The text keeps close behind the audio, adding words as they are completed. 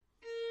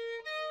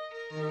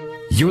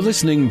You're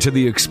listening to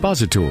the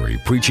expository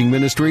preaching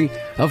ministry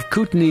of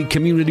Kootenai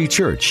Community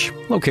Church,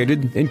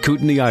 located in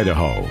Kootenai,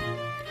 Idaho.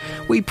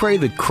 We pray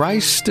that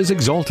Christ is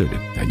exalted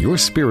and your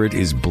spirit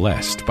is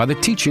blessed by the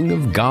teaching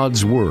of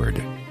God's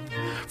Word.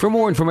 For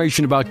more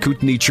information about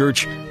Kootenai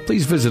Church,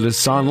 please visit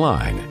us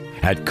online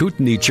at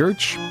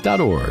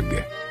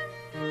kootenaichurch.org.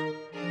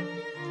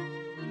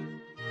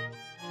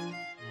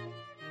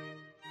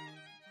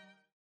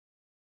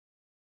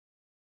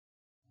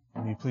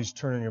 Will you please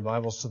turn in your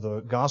Bibles to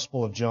the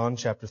Gospel of John,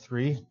 chapter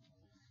 3.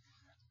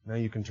 Now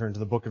you can turn to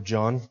the book of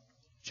John,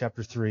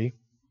 chapter 3.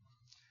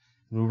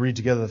 We'll read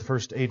together the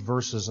first 8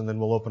 verses, and then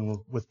we'll open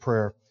with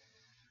prayer.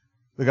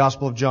 The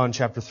Gospel of John,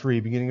 chapter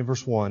 3, beginning in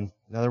verse 1.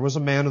 Now there was a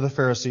man of the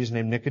Pharisees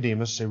named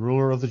Nicodemus, a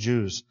ruler of the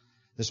Jews.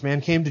 This man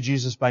came to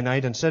Jesus by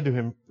night and said to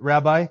him,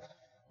 Rabbi,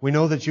 we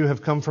know that you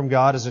have come from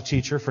God as a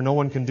teacher, for no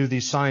one can do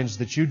these signs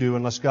that you do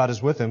unless God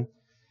is with him.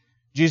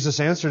 Jesus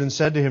answered and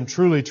said to him,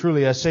 Truly,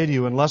 truly, I say to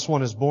you, unless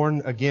one is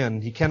born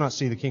again, he cannot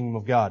see the kingdom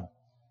of God.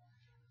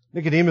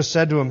 Nicodemus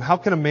said to him, How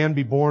can a man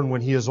be born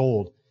when he is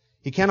old?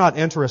 He cannot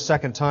enter a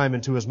second time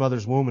into his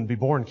mother's womb and be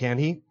born, can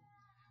he?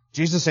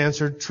 Jesus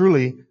answered,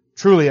 Truly,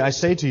 truly, I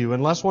say to you,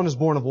 unless one is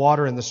born of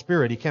water and the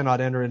Spirit, he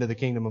cannot enter into the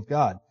kingdom of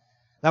God.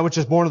 That which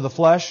is born of the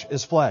flesh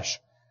is flesh,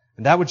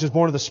 and that which is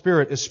born of the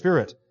Spirit is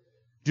spirit.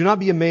 Do not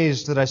be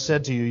amazed that I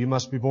said to you, you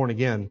must be born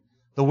again.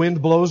 The wind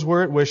blows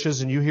where it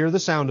wishes, and you hear the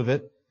sound of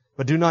it,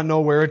 but do not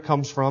know where it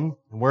comes from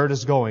and where it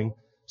is going.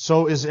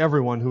 So is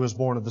everyone who is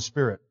born of the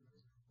Spirit.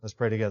 Let's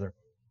pray together.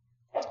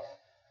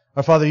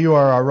 Our Father, you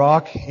are our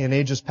rock in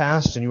ages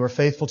past, and you are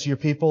faithful to your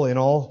people in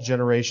all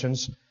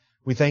generations.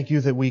 We thank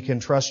you that we can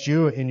trust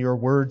you in your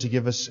word to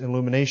give us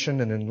illumination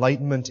and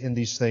enlightenment in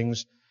these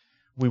things.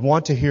 We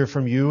want to hear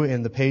from you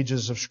in the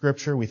pages of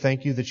Scripture. We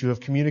thank you that you have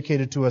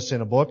communicated to us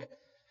in a book.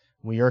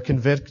 We are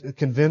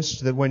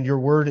convinced that when your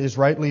word is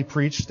rightly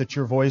preached, that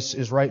your voice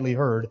is rightly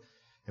heard.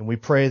 And we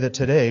pray that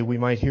today we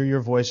might hear your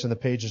voice in the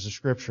pages of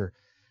Scripture,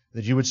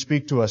 that you would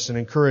speak to us and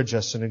encourage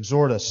us and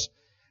exhort us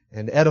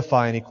and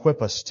edify and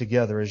equip us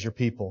together as your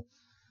people.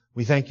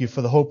 We thank you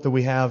for the hope that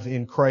we have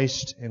in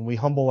Christ, and we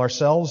humble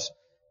ourselves,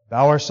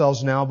 bow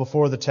ourselves now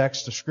before the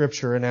text of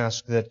Scripture and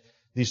ask that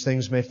these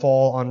things may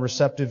fall on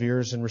receptive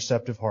ears and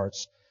receptive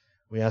hearts.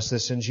 We ask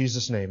this in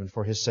Jesus' name and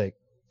for His sake.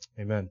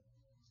 Amen.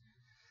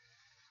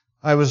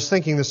 I was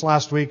thinking this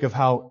last week of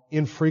how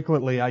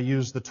infrequently I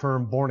use the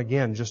term born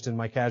again just in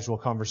my casual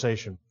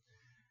conversation.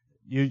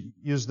 You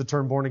use the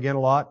term born again a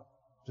lot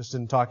just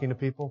in talking to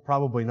people?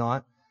 Probably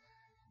not.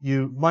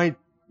 You might,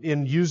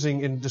 in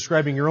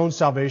describing your own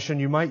salvation,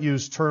 you might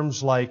use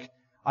terms like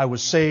I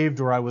was saved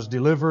or I was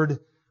delivered,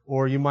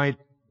 or you might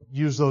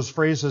use those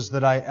phrases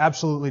that I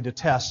absolutely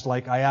detest,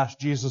 like I asked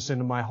Jesus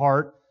into my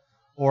heart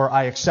or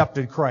I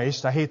accepted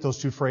Christ. I hate those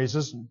two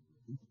phrases.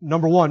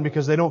 Number one,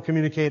 because they don't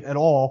communicate at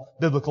all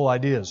biblical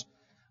ideas.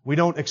 We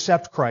don't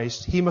accept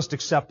Christ. He must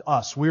accept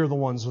us. We are the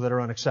ones that are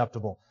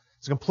unacceptable.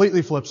 It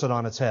completely flips it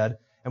on its head.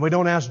 And we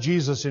don't ask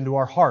Jesus into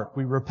our heart.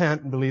 We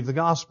repent and believe the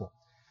gospel.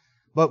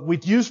 But we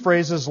use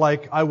phrases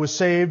like, I was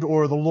saved,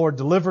 or the Lord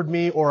delivered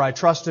me, or I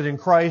trusted in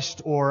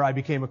Christ, or I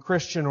became a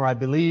Christian, or I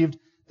believed,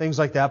 things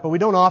like that. But we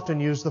don't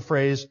often use the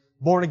phrase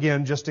born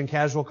again just in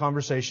casual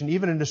conversation,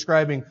 even in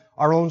describing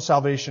our own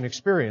salvation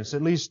experience.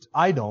 At least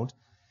I don't.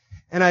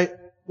 And I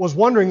was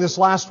wondering this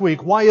last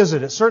week, why is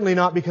it? It's certainly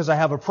not because I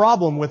have a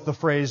problem with the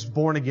phrase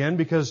born again,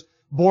 because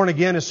born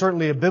again is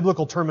certainly a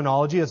biblical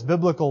terminology, it's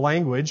biblical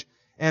language,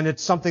 and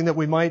it's something that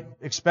we might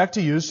expect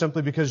to use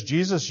simply because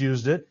Jesus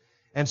used it.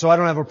 And so I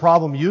don't have a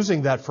problem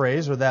using that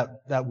phrase or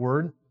that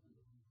word.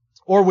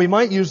 Or we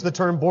might use the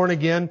term born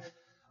again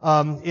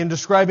in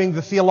describing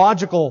the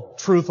theological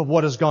truth of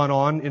what has gone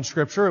on in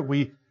Scripture.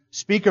 We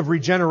speak of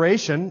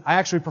regeneration. I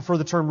actually prefer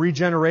the term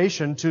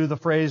regeneration to the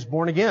phrase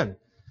born again,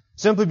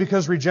 simply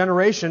because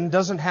regeneration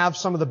doesn't have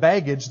some of the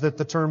baggage that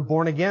the term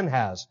born again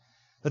has.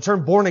 The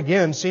term born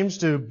again seems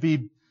to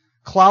be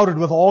clouded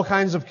with all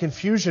kinds of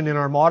confusion in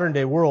our modern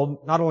day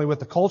world, not only with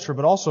the culture,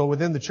 but also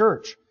within the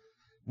church.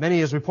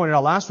 Many, as we pointed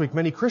out last week,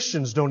 many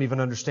Christians don't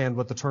even understand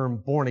what the term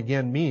born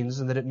again means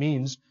and that it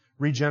means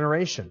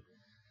regeneration.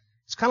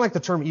 It's kind of like the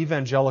term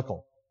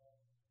evangelical.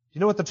 Do you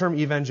know what the term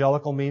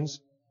evangelical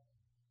means?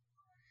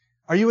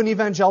 Are you an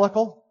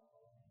evangelical?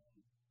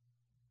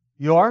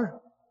 You are?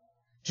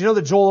 Do you know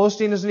that Joel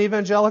Osteen is an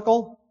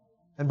evangelical?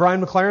 And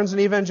Brian McLaren's an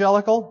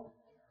evangelical?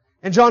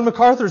 And John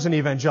MacArthur's an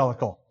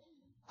evangelical?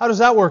 How does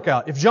that work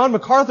out? If John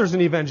MacArthur's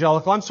an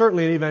evangelical, I'm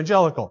certainly an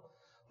evangelical.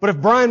 But if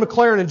Brian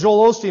McLaren and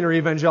Joel Osteen are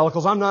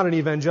evangelicals, I'm not an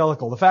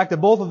evangelical. The fact that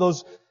both of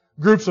those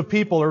groups of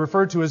people are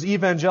referred to as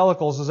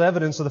evangelicals is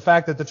evidence of the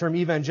fact that the term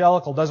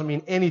evangelical doesn't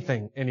mean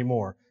anything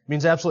anymore. It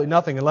means absolutely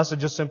nothing unless it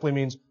just simply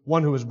means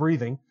one who is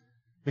breathing,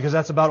 because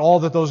that's about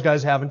all that those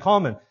guys have in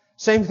common.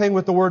 Same thing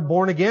with the word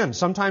born again.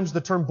 Sometimes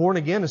the term born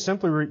again is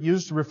simply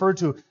used to refer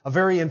to a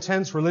very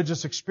intense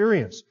religious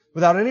experience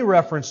without any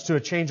reference to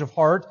a change of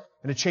heart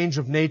and a change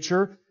of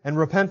nature and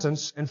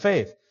repentance and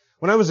faith.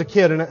 When I was a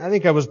kid, and I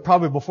think I was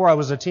probably before I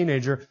was a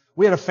teenager,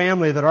 we had a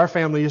family that our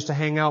family used to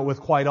hang out with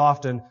quite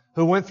often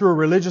who went through a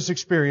religious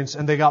experience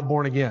and they got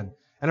born again.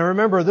 And I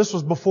remember this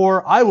was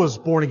before I was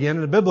born again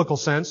in a biblical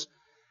sense.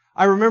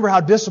 I remember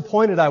how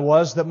disappointed I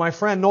was that my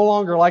friend no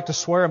longer liked to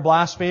swear and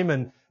blaspheme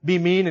and be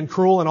mean and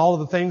cruel and all of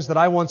the things that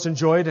I once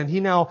enjoyed. And he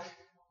now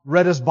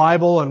read his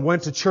Bible and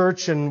went to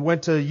church and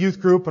went to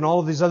youth group and all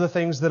of these other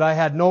things that I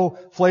had no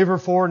flavor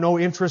for, no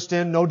interest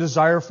in, no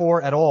desire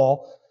for at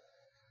all.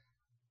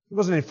 It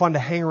wasn't any fun to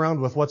hang around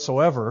with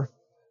whatsoever.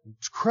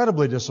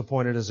 Incredibly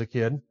disappointed as a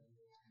kid.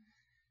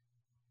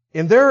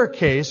 In their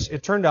case,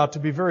 it turned out to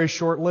be very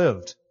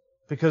short-lived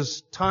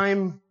because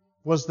time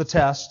was the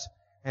test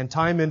and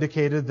time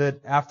indicated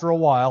that after a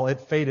while it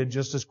faded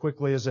just as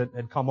quickly as it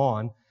had come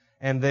on,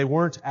 and they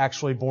weren't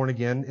actually born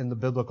again in the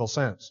biblical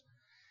sense.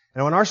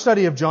 Now, in our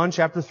study of John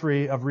chapter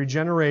 3 of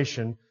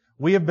regeneration,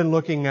 we have been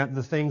looking at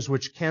the things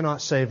which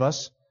cannot save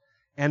us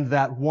and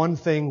that one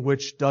thing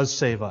which does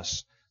save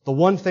us. The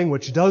one thing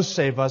which does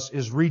save us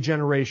is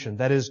regeneration,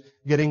 that is,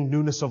 getting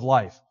newness of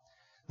life.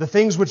 The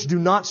things which do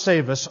not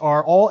save us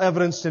are all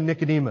evidenced in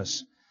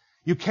Nicodemus.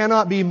 You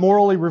cannot be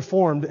morally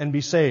reformed and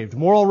be saved.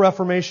 Moral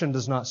reformation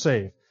does not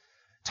save.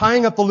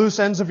 Tying up the loose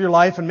ends of your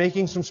life and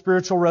making some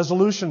spiritual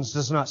resolutions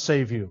does not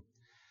save you.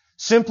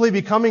 Simply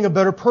becoming a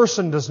better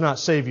person does not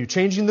save you.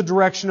 Changing the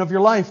direction of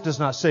your life does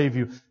not save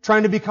you.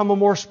 Trying to become a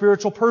more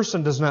spiritual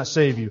person does not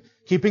save you.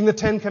 Keeping the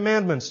 10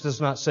 Commandments does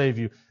not save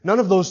you. None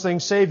of those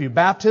things save you.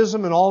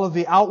 Baptism and all of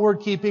the outward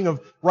keeping of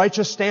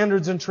righteous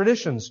standards and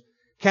traditions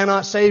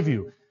cannot save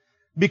you.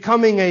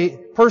 Becoming a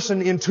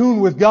person in tune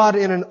with God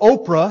in an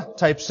Oprah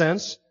type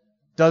sense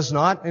does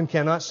not and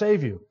cannot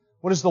save you.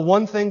 What is the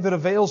one thing that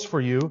avails for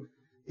you?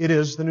 It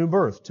is the new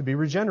birth, to be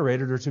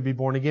regenerated or to be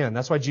born again.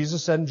 That's why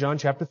Jesus said in John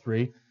chapter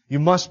 3, you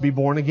must be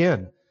born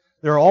again.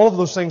 There are all of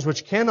those things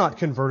which cannot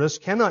convert us,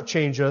 cannot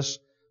change us,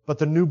 but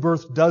the new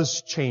birth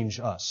does change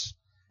us.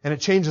 And it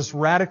changes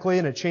radically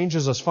and it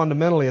changes us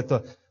fundamentally at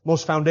the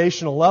most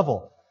foundational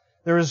level.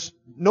 There is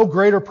no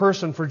greater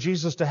person for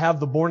Jesus to have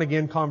the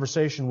born-again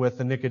conversation with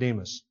than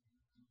Nicodemus.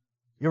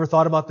 You ever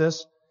thought about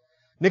this?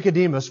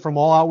 Nicodemus, from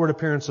all outward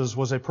appearances,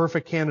 was a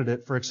perfect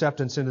candidate for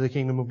acceptance into the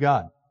kingdom of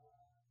God.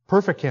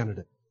 Perfect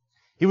candidate.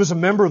 He was a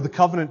member of the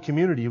covenant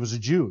community. He was a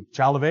Jew,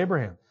 child of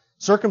Abraham.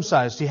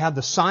 Circumcised, he had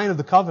the sign of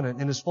the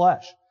covenant in his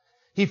flesh.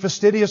 He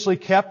fastidiously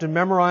kept and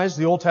memorized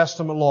the Old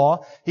Testament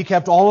law. He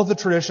kept all of the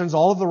traditions,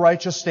 all of the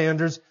righteous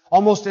standards,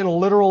 almost in a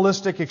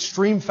literalistic,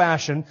 extreme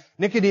fashion.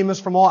 Nicodemus,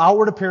 from all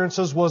outward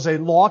appearances, was a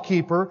law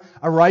keeper,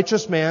 a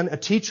righteous man, a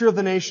teacher of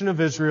the nation of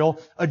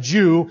Israel, a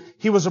Jew.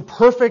 He was a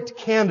perfect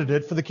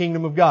candidate for the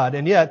kingdom of God.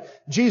 And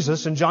yet,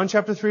 Jesus, in John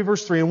chapter 3,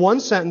 verse 3, in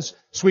one sentence,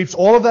 sweeps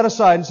all of that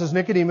aside and says,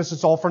 Nicodemus,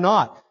 it's all for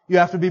naught. You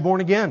have to be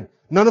born again.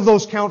 None of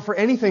those count for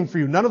anything for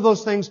you. None of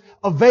those things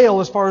avail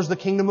as far as the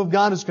kingdom of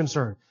God is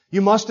concerned. You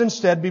must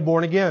instead be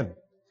born again.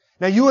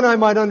 Now, you and I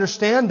might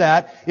understand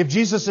that if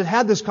Jesus had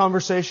had this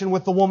conversation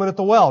with the woman at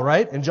the well,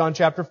 right? In John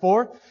chapter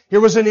 4. Here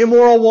was an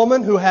immoral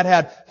woman who had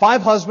had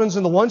 5 husbands,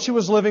 and the one she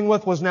was living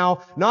with was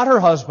now not her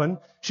husband.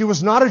 She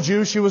was not a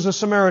Jew. She was a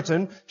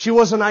Samaritan. She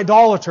was an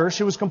idolater.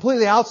 She was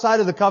completely outside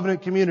of the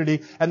covenant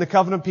community and the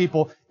covenant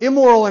people.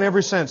 Immoral in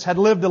every sense. Had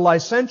lived a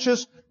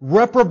licentious,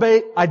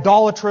 reprobate,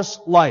 idolatrous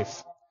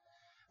life.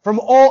 From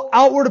all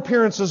outward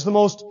appearances, the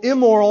most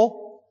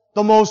immoral,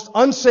 the most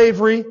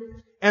unsavory,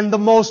 and the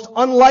most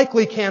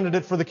unlikely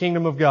candidate for the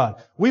kingdom of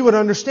God. We would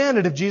understand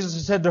it if Jesus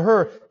had said to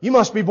her, you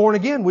must be born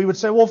again. We would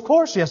say, well, of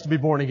course she has to be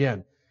born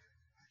again.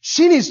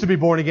 She needs to be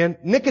born again.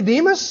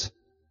 Nicodemus?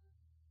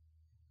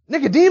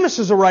 Nicodemus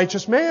is a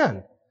righteous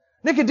man.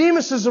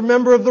 Nicodemus is a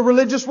member of the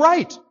religious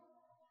right.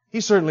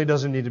 He certainly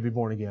doesn't need to be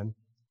born again.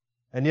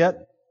 And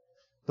yet,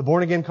 the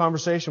born again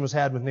conversation was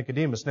had with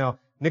Nicodemus. Now,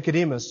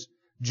 Nicodemus,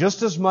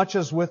 just as much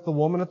as with the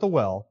woman at the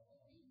well,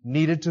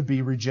 needed to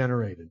be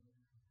regenerated.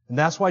 And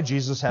that's why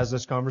Jesus has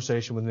this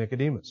conversation with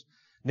Nicodemus.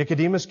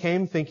 Nicodemus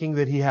came thinking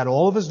that he had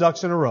all of his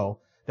ducks in a row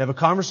to have a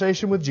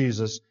conversation with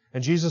Jesus.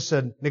 And Jesus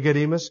said,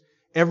 Nicodemus,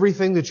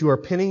 everything that you are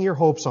pinning your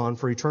hopes on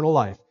for eternal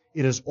life,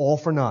 it is all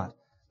for naught.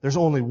 There's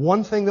only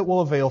one thing that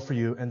will avail for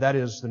you, and that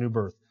is the new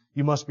birth.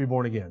 You must be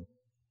born again.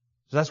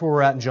 So that's where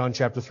we're at in John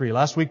chapter 3.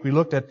 Last week we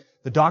looked at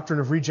the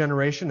doctrine of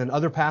regeneration and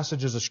other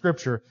passages of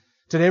Scripture.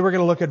 Today we're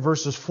going to look at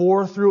verses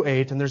 4 through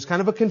 8, and there's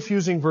kind of a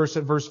confusing verse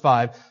at verse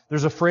 5.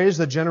 There's a phrase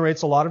that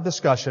generates a lot of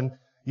discussion.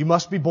 You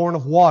must be born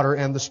of water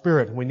and the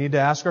Spirit. We need to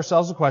ask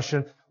ourselves the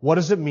question, what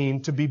does it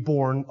mean to be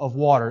born of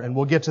water? And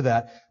we'll get to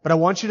that. But I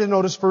want you to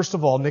notice, first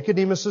of all,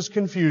 Nicodemus'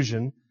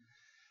 confusion.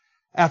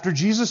 After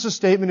Jesus'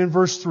 statement in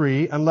verse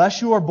 3, unless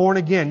you are born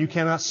again, you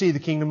cannot see the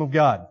kingdom of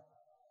God.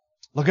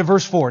 Look at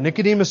verse 4.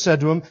 Nicodemus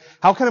said to him,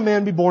 how can a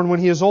man be born when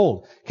he is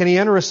old? Can he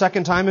enter a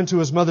second time into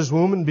his mother's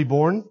womb and be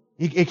born?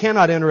 He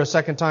cannot enter a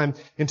second time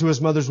into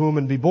his mother's womb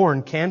and be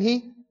born, can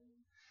he?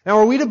 Now,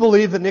 are we to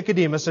believe that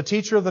Nicodemus, a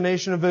teacher of the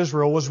nation of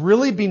Israel, was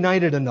really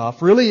benighted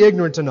enough, really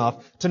ignorant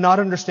enough, to not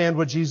understand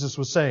what Jesus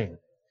was saying?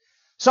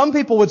 Some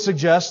people would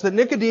suggest that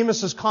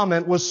Nicodemus'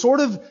 comment was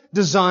sort of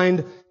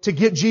designed to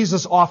get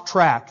Jesus off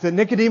track, that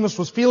Nicodemus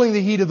was feeling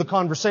the heat of the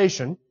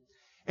conversation,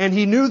 and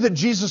he knew that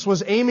Jesus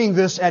was aiming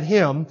this at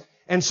him,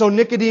 and so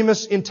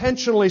Nicodemus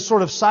intentionally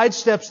sort of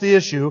sidesteps the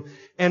issue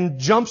and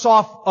jumps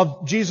off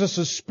of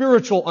Jesus'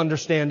 spiritual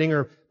understanding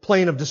or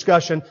plane of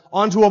discussion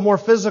onto a more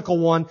physical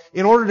one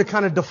in order to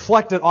kind of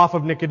deflect it off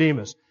of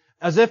Nicodemus,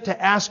 as if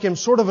to ask him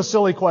sort of a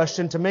silly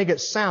question to make it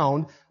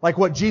sound like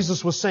what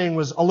Jesus was saying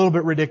was a little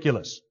bit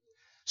ridiculous.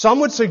 Some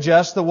would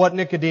suggest that what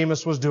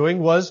Nicodemus was doing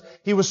was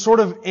he was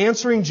sort of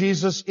answering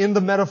Jesus in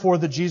the metaphor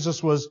that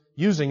Jesus was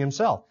using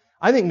himself.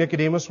 I think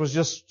Nicodemus was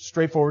just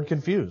straightforward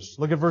confused.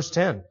 Look at verse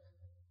 10.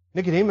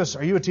 Nicodemus,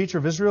 are you a teacher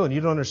of Israel and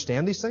you don't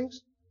understand these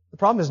things? The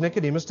problem is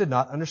Nicodemus did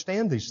not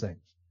understand these things.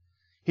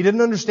 He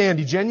didn't understand.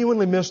 He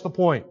genuinely missed the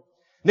point.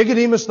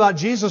 Nicodemus thought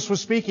Jesus was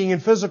speaking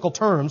in physical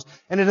terms,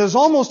 and it is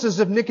almost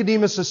as if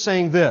Nicodemus is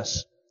saying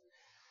this: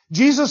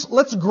 Jesus,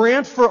 let's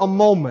grant for a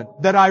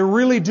moment that I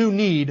really do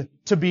need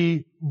to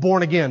be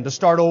born again, to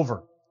start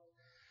over.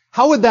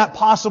 How would that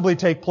possibly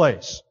take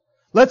place?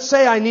 Let's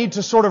say I need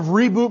to sort of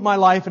reboot my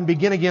life and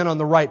begin again on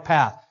the right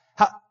path.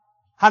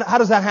 How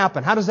does that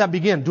happen? How does that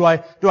begin? Do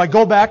I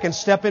go back and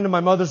step into my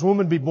mother's womb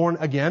and be born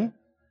again?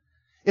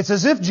 It's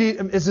as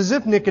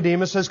if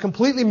Nicodemus has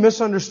completely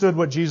misunderstood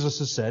what Jesus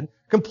has said,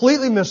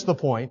 completely missed the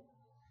point,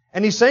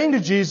 and he's saying to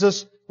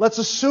Jesus, let's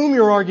assume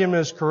your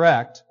argument is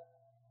correct.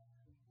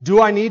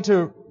 Do I need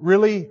to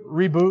really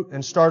reboot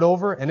and start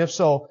over? And if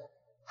so,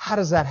 how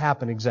does that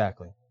happen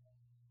exactly?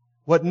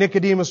 What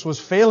Nicodemus was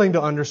failing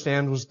to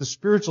understand was the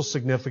spiritual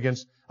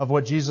significance of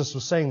what Jesus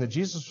was saying, that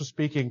Jesus was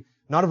speaking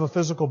not of a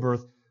physical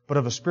birth, but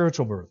of a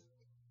spiritual birth.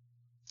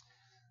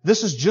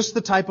 This is just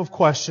the type of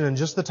question and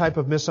just the type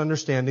of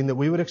misunderstanding that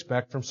we would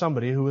expect from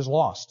somebody who is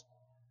lost.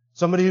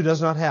 Somebody who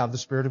does not have the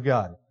Spirit of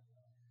God.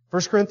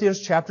 1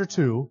 Corinthians chapter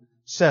 2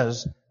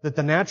 says that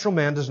the natural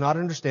man does not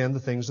understand the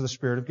things of the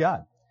Spirit of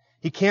God.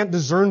 He can't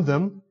discern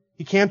them.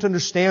 He can't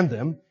understand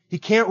them. He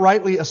can't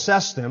rightly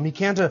assess them. He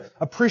can't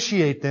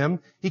appreciate them.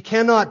 He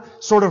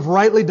cannot sort of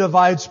rightly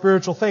divide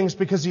spiritual things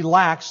because he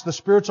lacks the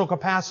spiritual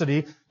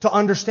capacity to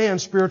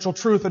understand spiritual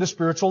truth at a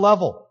spiritual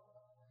level.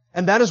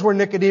 And that is where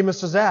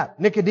Nicodemus is at.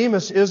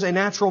 Nicodemus is a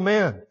natural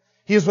man.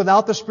 He is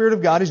without the Spirit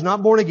of God. He's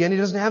not born again. He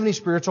doesn't have any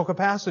spiritual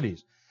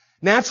capacities.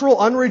 Natural,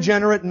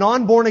 unregenerate,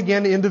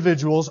 non-born-again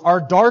individuals are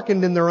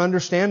darkened in their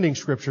understanding,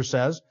 Scripture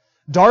says,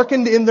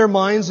 darkened in their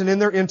minds and in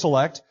their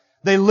intellect.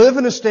 They live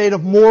in a state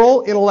of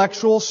moral,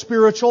 intellectual,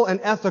 spiritual, and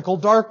ethical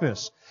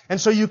darkness. And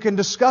so you can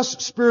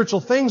discuss spiritual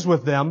things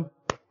with them,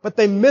 but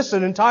they miss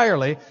it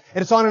entirely.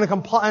 And it's on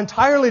an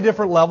entirely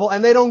different level,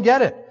 and they don't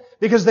get it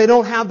because they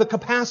don't have the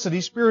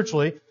capacity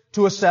spiritually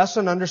to assess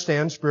and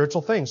understand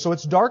spiritual things. So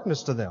it's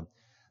darkness to them.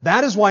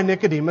 That is why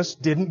Nicodemus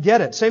didn't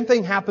get it. Same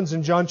thing happens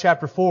in John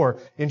chapter 4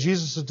 in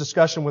Jesus'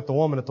 discussion with the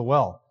woman at the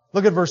well.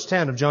 Look at verse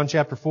 10 of John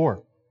chapter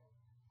 4.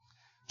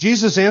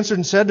 Jesus answered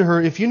and said to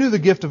her, if you knew the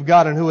gift of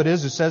God and who it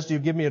is who says to you,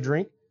 give me a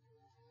drink,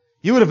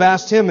 you would have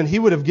asked him and he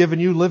would have given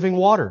you living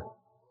water.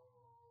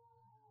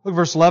 Look at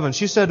verse 11.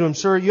 She said to him,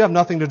 sir, you have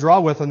nothing to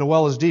draw with and the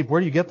well is deep. Where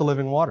do you get the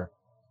living water?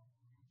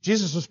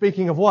 Jesus was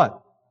speaking of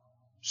what?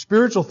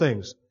 Spiritual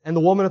things. And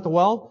the woman at the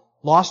well,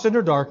 lost in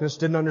her darkness,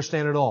 didn't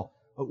understand it all.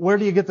 But where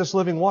do you get this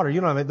living water?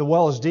 You don't have it. The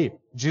well is deep.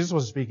 Jesus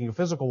wasn't speaking of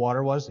physical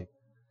water, was he?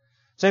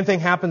 Same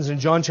thing happens in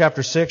John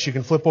chapter 6. You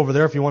can flip over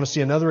there if you want to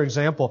see another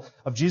example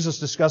of Jesus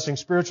discussing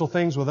spiritual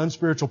things with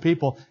unspiritual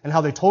people and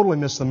how they totally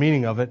miss the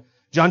meaning of it.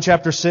 John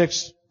chapter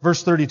 6,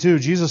 verse 32,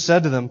 Jesus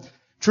said to them,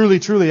 truly,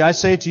 truly, I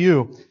say to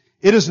you,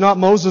 it is not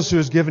Moses who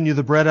has given you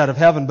the bread out of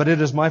heaven, but it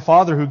is my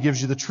Father who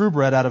gives you the true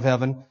bread out of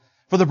heaven.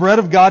 For the bread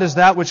of God is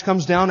that which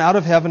comes down out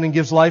of heaven and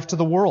gives life to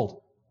the world.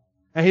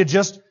 And he had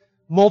just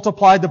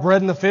multiplied the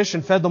bread and the fish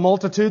and fed the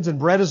multitudes, and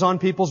bread is on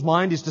people's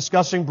mind. He's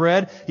discussing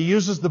bread. He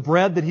uses the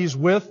bread that he's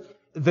with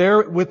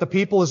there with the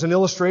people as an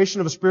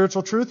illustration of a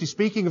spiritual truth. He's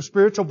speaking of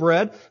spiritual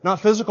bread,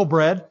 not physical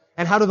bread.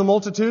 And how do the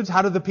multitudes,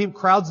 how do the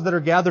crowds that are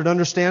gathered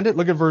understand it?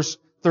 Look at verse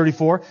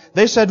 34.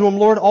 They said to him,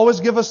 Lord, always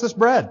give us this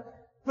bread.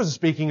 He wasn't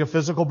speaking of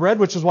physical bread,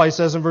 which is why he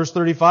says in verse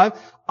 35,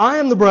 I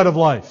am the bread of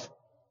life.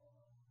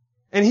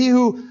 And he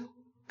who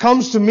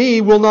comes to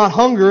me will not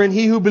hunger, and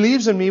he who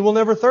believes in me will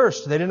never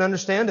thirst. They didn't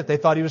understand it. They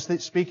thought he was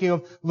speaking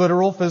of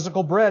literal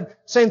physical bread.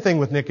 Same thing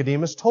with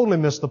Nicodemus. Totally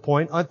missed the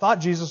point. I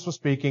thought Jesus was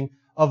speaking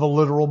of a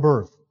literal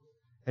birth.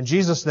 And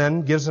Jesus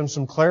then gives him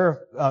some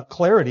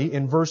clarity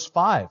in verse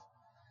 5.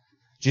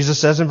 Jesus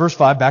says in verse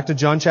 5, back to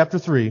John chapter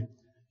 3,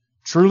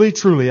 truly,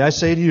 truly, I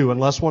say to you,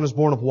 unless one is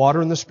born of water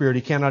and the Spirit,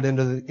 he cannot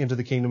enter into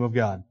the kingdom of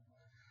God.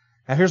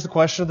 Now here's the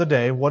question of the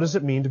day. What does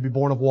it mean to be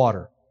born of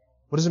water?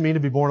 What does it mean to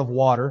be born of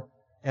water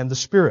and the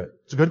Spirit?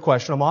 It's a good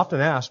question. I'm often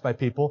asked by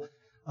people.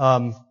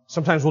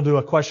 Sometimes we'll do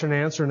a question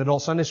and answer in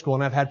adult Sunday school,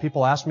 and I've had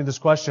people ask me this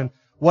question.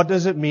 What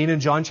does it mean in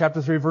John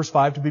chapter 3, verse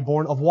 5 to be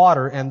born of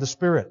water and the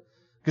Spirit?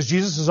 Because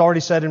Jesus has already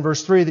said in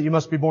verse 3 that you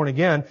must be born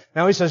again.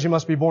 Now he says you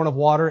must be born of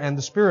water and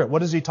the Spirit.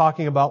 What is he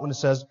talking about when it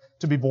says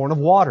to be born of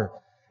water?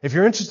 If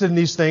you're interested in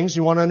these things,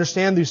 you want to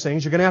understand these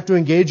things, you're going to have to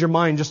engage your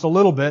mind just a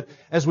little bit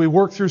as we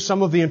work through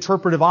some of the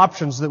interpretive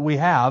options that we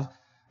have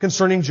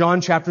concerning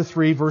John chapter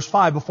 3, verse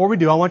 5. Before we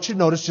do, I want you to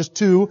notice just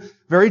two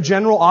very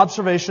general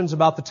observations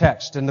about the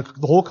text and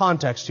the whole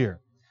context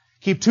here.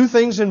 Keep two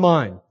things in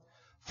mind.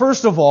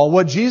 First of all,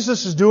 what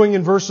Jesus is doing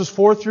in verses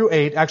 4 through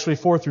 8, actually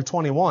 4 through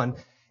 21,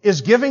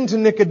 is giving to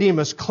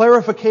Nicodemus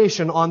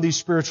clarification on these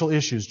spiritual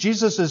issues.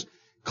 Jesus is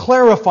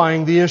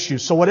clarifying the issue.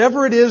 So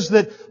whatever it is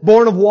that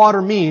born of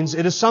water means,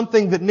 it is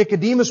something that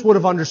Nicodemus would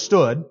have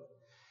understood.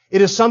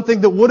 It is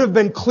something that would have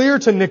been clear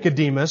to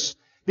Nicodemus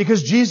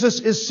because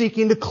Jesus is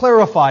seeking to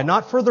clarify,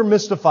 not further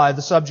mystify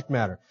the subject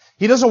matter.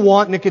 He doesn't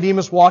want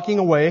Nicodemus walking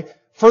away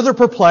further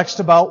perplexed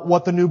about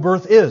what the new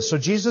birth is. So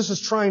Jesus is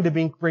trying to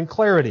bring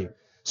clarity.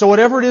 So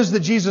whatever it is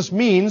that Jesus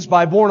means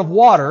by born of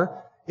water,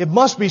 it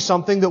must be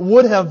something that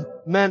would have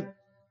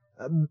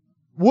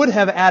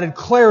added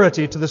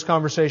clarity to this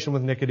conversation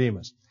with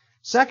Nicodemus.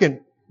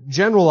 Second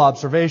general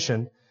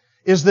observation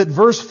is that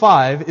verse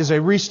 5 is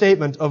a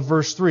restatement of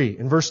verse 3.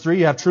 In verse 3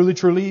 you have truly,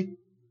 truly.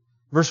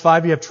 Verse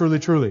 5 you have truly,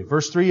 truly.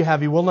 Verse 3 you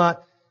have you will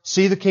not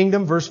see the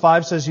kingdom. Verse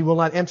 5 says you will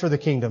not enter the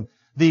kingdom.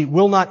 The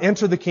will not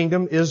enter the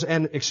kingdom is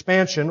an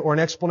expansion or an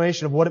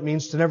explanation of what it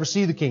means to never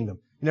see the kingdom.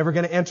 You're never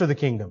going to enter the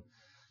kingdom.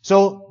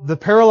 So the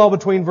parallel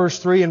between verse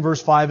 3 and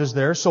verse 5 is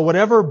there. So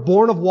whatever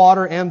born of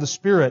water and the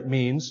Spirit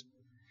means,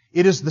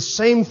 it is the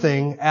same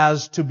thing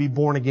as to be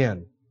born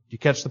again. Do you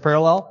catch the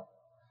parallel?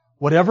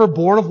 Whatever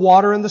born of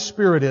water and the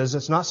Spirit is,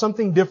 it's not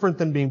something different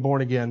than being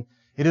born again.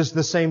 It is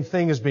the same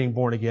thing as being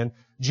born again.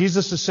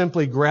 Jesus is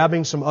simply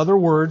grabbing some other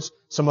words,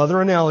 some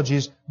other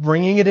analogies,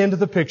 bringing it into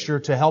the picture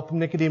to help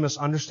Nicodemus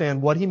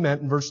understand what he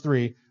meant in verse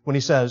 3 when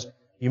he says,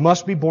 you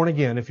must be born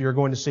again if you're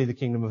going to see the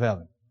kingdom of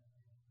heaven.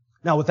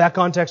 Now, with that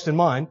context in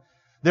mind,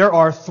 there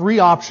are three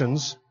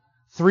options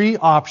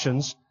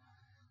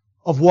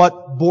of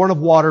what born of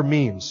water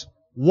means.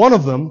 One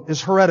of them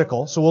is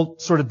heretical, so we'll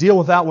sort of deal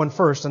with that one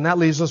first, and that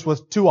leaves us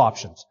with two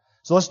options.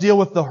 So let's deal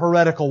with the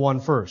heretical one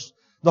first.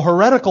 The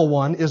heretical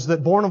one is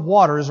that born of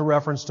water is a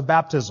reference to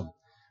baptism.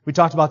 We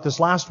talked about this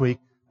last week,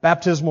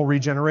 baptismal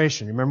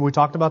regeneration. You remember we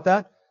talked about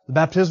that? The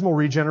baptismal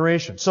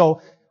regeneration.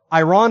 So,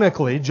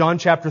 ironically, John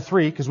chapter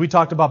 3, because we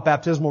talked about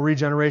baptismal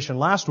regeneration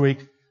last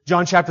week,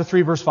 John chapter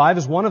 3 verse 5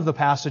 is one of the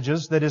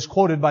passages that is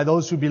quoted by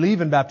those who believe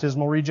in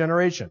baptismal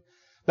regeneration.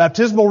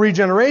 Baptismal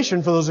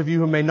regeneration, for those of you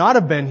who may not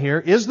have been here,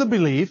 is the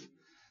belief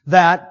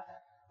that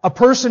a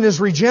person is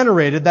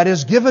regenerated, that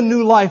is given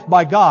new life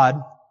by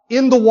God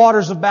in the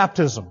waters of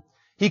baptism.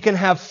 He can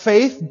have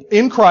faith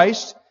in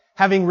Christ,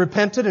 having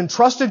repented and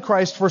trusted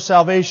Christ for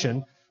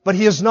salvation, but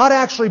he is not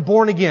actually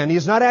born again. He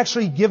is not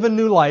actually given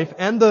new life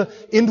and the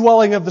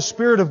indwelling of the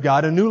Spirit of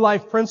God, a new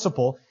life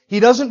principle. He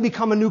doesn't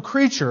become a new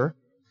creature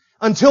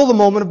until the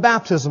moment of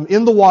baptism,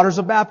 in the waters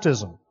of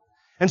baptism.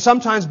 And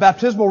sometimes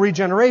baptismal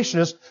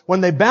regenerationists,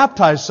 when they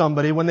baptize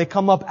somebody, when they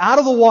come up out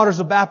of the waters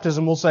of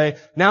baptism, will say,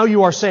 now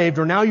you are saved,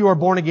 or now you are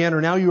born again,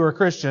 or now you are a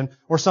Christian,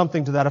 or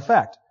something to that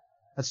effect.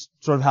 That's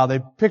sort of how they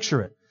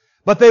picture it.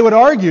 But they would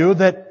argue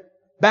that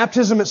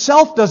baptism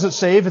itself doesn't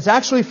save. It's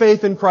actually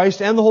faith in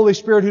Christ and the Holy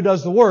Spirit who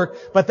does the work,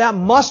 but that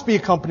must be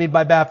accompanied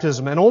by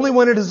baptism. And only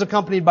when it is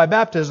accompanied by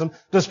baptism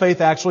does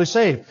faith actually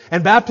save.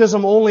 And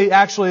baptism only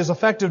actually is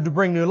effective to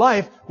bring new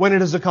life when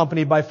it is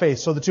accompanied by faith.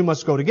 So the two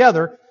must go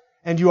together,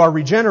 and you are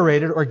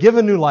regenerated or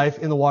given new life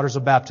in the waters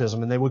of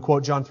baptism. And they would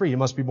quote John 3, you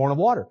must be born of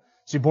water.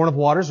 See, born of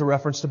water is a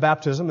reference to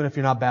baptism, and if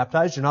you're not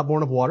baptized, you're not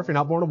born of water. If you're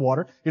not born of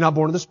water, you're not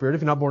born of the Spirit.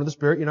 If you're not born of the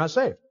Spirit, you're not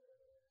saved.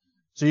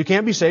 So you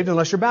can't be saved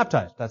unless you're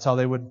baptized. That's how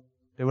they would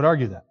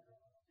argue that.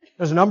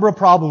 There's a number of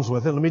problems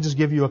with it. Let me just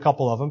give you a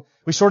couple of them.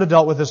 We sort of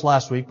dealt with this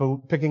last week,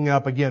 but picking it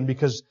up again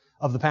because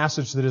of the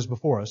passage that is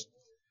before us.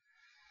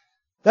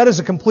 That is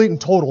a complete and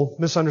total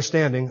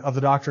misunderstanding of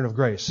the doctrine of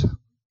grace.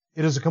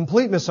 It is a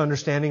complete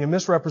misunderstanding and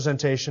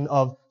misrepresentation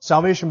of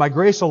salvation by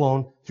grace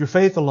alone, through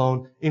faith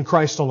alone, in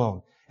Christ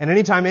alone. And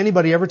anytime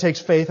anybody ever takes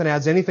faith and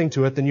adds anything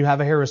to it, then you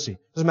have a heresy.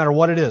 Doesn't matter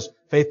what it is.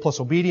 Faith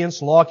plus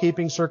obedience,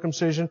 law-keeping,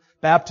 circumcision,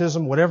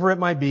 baptism, whatever it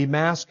might be,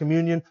 Mass,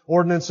 communion,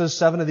 ordinances,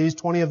 7 of these,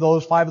 20 of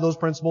those, 5 of those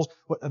principles,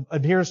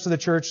 adherence to the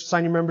church,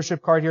 sign your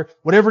membership card here,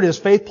 whatever it is,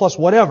 faith plus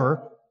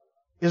whatever,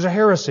 is a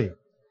heresy.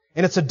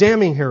 And it's a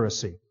damning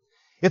heresy.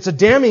 It's a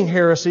damning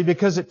heresy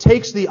because it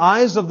takes the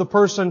eyes of the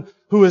person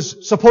who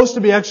is supposed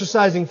to be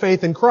exercising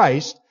faith in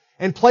Christ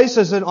and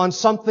places it on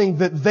something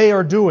that they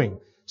are doing,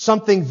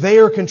 something they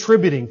are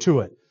contributing to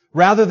it,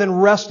 rather than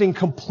resting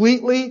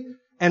completely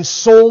and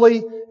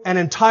solely and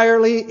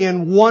entirely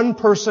in one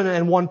person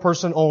and one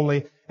person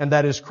only, and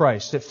that is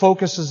Christ. It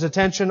focuses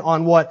attention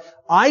on what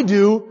I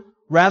do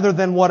rather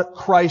than what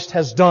Christ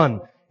has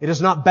done. It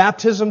is not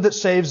baptism that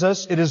saves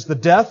us. It is the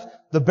death,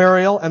 the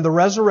burial, and the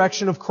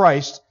resurrection of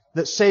Christ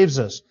that saves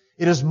us.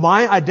 It is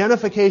my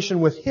identification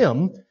with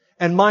Him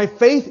and my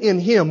faith in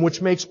Him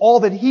which makes all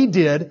that He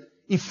did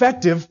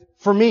effective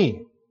for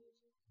me.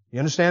 You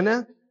understand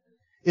that?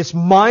 It's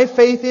my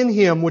faith in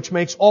Him which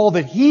makes all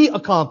that He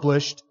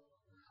accomplished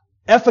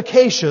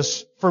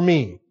efficacious for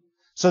me.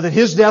 So that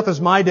His death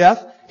is my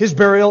death, His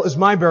burial is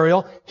my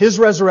burial, His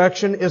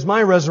resurrection is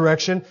my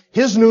resurrection,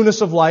 His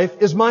newness of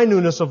life is my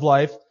newness of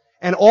life,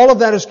 and all of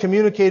that is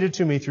communicated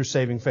to me through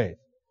saving faith.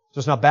 So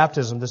it's not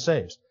baptism that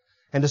saves.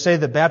 And to say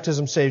that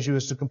baptism saves you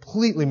is to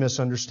completely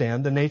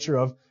misunderstand the nature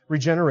of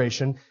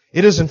regeneration.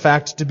 It is, in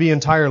fact, to be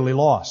entirely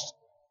lost.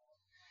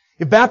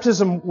 If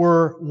baptism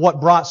were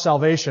what brought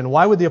salvation,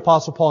 why would the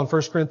Apostle Paul in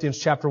 1 Corinthians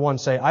chapter 1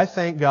 say, I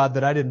thank God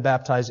that I didn't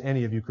baptize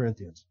any of you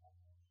Corinthians?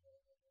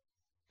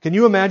 Can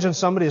you imagine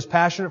somebody as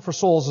passionate for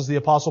souls as the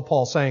Apostle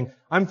Paul saying,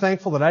 I'm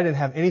thankful that I didn't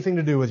have anything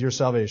to do with your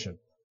salvation?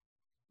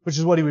 Which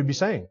is what he would be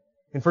saying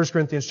in 1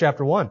 Corinthians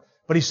chapter 1.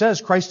 But he says,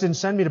 Christ didn't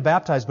send me to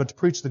baptize, but to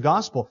preach the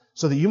gospel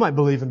so that you might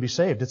believe and be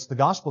saved. It's the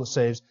gospel that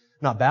saves,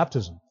 not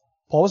baptism.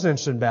 Paul wasn't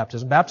interested in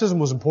baptism. Baptism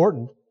was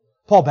important.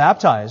 Paul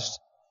baptized,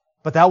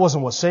 but that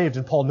wasn't what saved,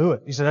 and Paul knew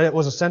it. He said, I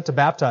wasn't sent to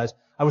baptize.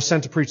 I was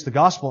sent to preach the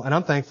gospel, and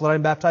I'm thankful that I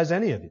didn't baptize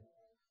any of you.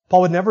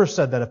 Paul would never have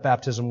said that if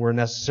baptism were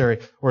necessary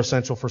or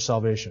essential for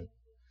salvation.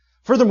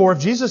 Furthermore, if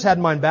Jesus had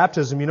in mind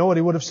baptism, you know what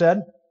he would have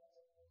said?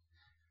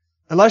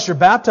 Unless you're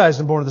baptized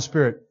and born of the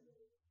Spirit,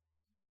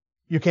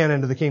 you can't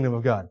enter the kingdom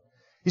of God.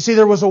 You see,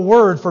 there was a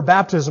word for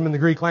baptism in the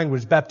Greek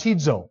language,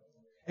 baptizo,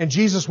 and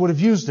Jesus would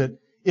have used it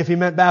if he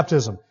meant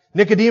baptism.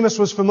 Nicodemus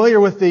was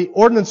familiar with the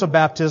ordinance of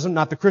baptism,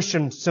 not the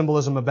Christian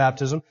symbolism of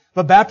baptism,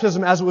 but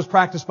baptism as it was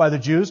practiced by the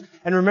Jews.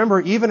 And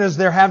remember, even as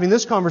they're having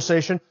this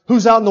conversation,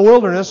 who's out in the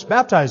wilderness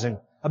baptizing?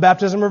 A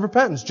baptism of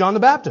repentance, John the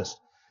Baptist.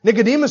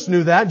 Nicodemus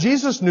knew that.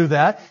 Jesus knew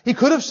that. He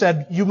could have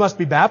said, you must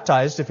be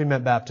baptized if he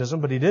meant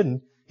baptism, but he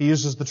didn't. He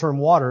uses the term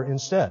water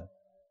instead.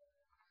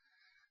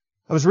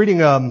 I was reading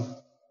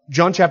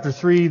John chapter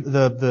 3,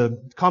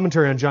 the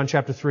commentary on John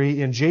chapter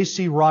 3 in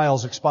J.C.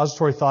 Ryle's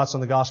Expository Thoughts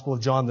on the Gospel of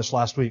John this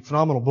last week.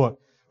 Phenomenal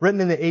book, written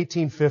in the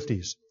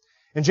 1850s.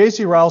 And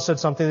J.C. Ryle said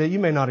something that you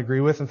may not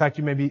agree with. In fact,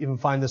 you may even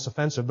find this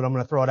offensive, but I'm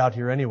going to throw it out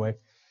here anyway.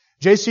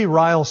 J.C.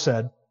 Ryle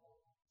said,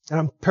 and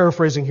I'm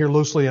paraphrasing here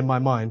loosely in my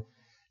mind,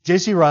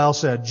 J.C. Ryle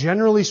said,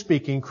 generally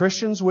speaking,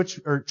 churches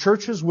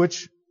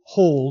which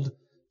hold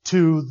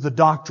to the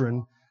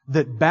doctrine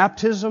that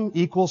baptism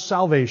equals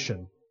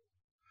salvation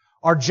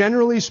are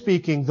generally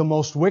speaking the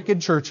most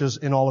wicked churches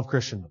in all of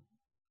Christendom.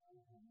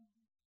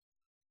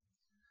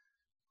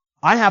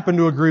 I happen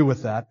to agree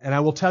with that, and I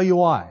will tell you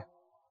why.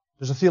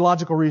 There's a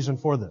theological reason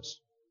for this.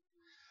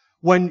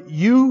 When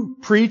you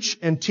preach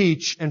and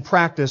teach and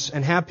practice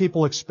and have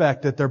people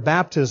expect that their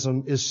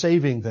baptism is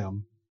saving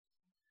them,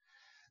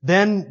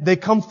 then they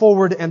come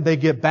forward and they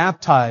get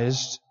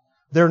baptized.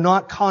 They're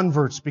not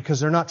converts because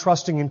they're not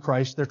trusting in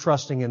Christ, they're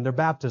trusting in their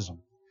baptism.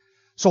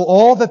 So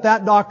all that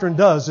doctrine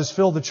does is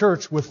fill the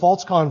church with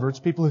false converts,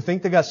 people who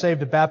think they got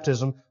saved at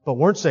baptism, but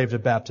weren't saved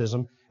at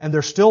baptism, and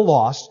they're still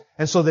lost,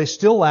 and so they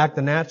still lack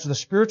the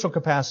spiritual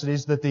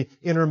capacities that the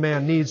inner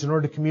man needs in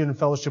order to commune and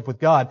fellowship with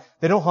God.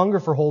 They don't hunger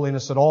for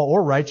holiness at all,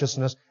 or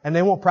righteousness, and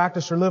they won't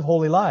practice or live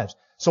holy lives.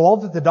 So all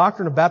that the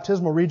doctrine of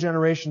baptismal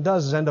regeneration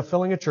does is end up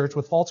filling a church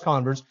with false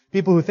converts,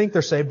 people who think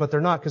they're saved, but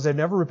they're not because they've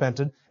never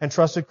repented and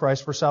trusted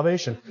Christ for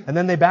salvation. And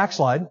then they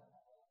backslide,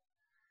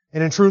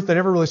 and in truth, they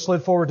never really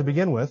slid forward to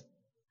begin with.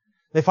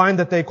 They find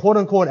that they,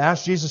 quote-unquote,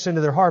 asked Jesus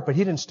into their heart, but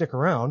He didn't stick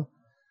around.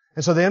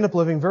 And so they end up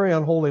living very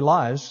unholy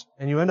lives,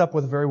 and you end up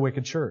with a very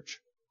wicked church.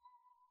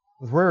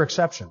 With rare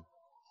exception.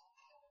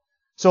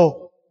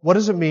 So, what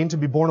does it mean to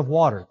be born of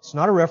water? It's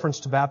not a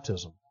reference to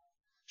baptism.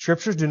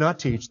 Scriptures do not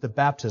teach that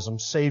baptism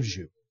saves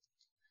you.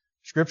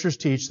 Scriptures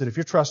teach that if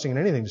you're trusting in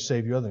anything to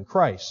save you other than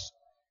Christ,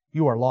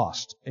 you are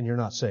lost, and you're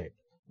not saved.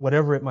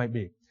 Whatever it might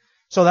be.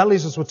 So that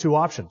leaves us with two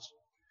options.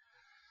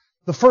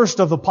 The first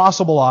of the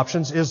possible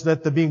options is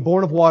that the being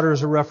born of water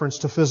is a reference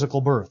to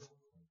physical birth.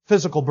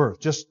 Physical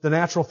birth, just the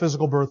natural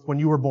physical birth when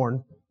you were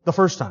born the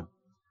first time.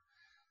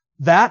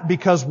 That,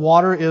 because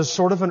water is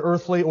sort of an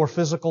earthly or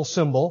physical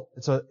symbol,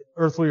 it's an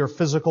earthly or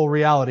physical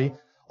reality.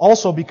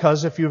 Also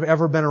because if you've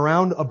ever been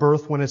around a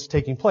birth when it's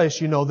taking place,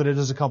 you know that it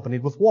is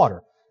accompanied with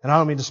water. And I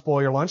don't mean to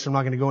spoil your lunch, I'm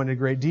not going to go into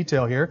great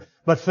detail here,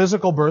 but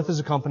physical birth is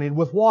accompanied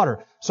with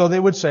water. So they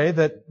would say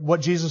that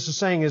what Jesus is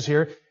saying is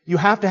here, you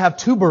have to have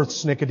two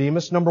births,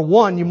 Nicodemus. Number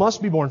one, you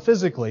must be born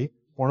physically,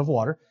 born of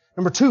water.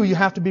 Number two, you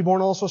have to be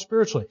born also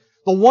spiritually.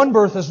 The one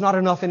birth is not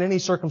enough in any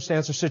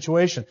circumstance or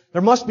situation.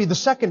 There must be the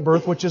second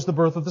birth, which is the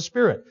birth of the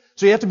Spirit.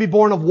 So you have to be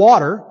born of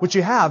water, which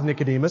you have,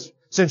 Nicodemus,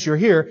 since you're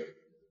here,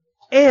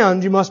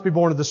 and you must be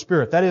born of the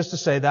Spirit. That is to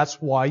say,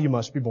 that's why you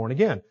must be born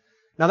again.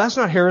 Now that's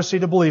not heresy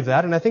to believe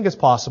that, and I think it's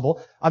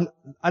possible.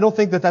 I don't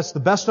think that that's the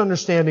best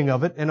understanding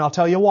of it, and I'll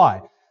tell you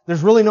why.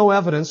 There's really no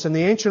evidence in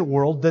the ancient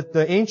world that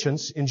the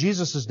ancients in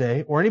Jesus'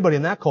 day, or anybody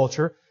in that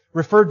culture,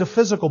 referred to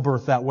physical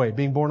birth that way,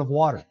 being born of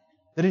water.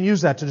 They didn't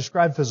use that to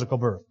describe physical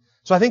birth.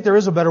 So I think there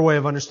is a better way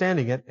of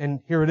understanding it,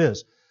 and here it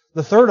is.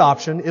 The third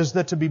option is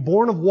that to be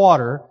born of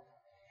water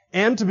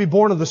and to be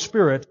born of the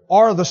Spirit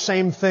are the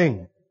same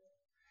thing.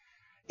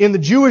 In the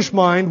Jewish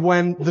mind,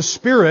 when the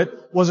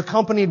Spirit was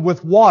accompanied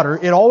with water,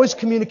 it always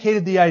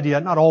communicated the idea,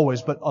 not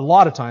always, but a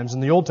lot of times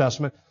in the Old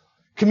Testament,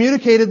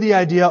 communicated the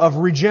idea of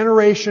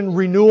regeneration,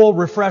 renewal,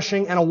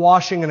 refreshing, and a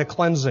washing and a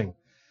cleansing.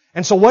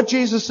 And so what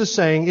Jesus is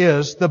saying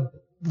is,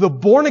 the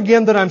born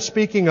again that I'm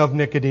speaking of,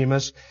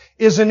 Nicodemus,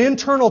 is an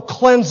internal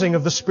cleansing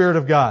of the Spirit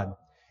of God.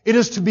 It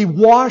is to be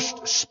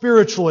washed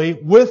spiritually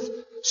with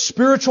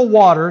spiritual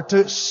water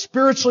to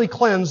spiritually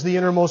cleanse the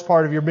innermost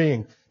part of your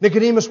being.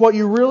 Nicodemus, what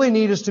you really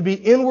need is to be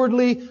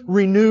inwardly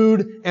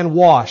renewed and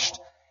washed.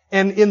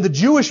 And in the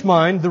Jewish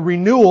mind, the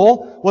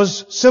renewal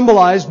was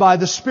symbolized by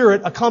the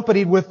Spirit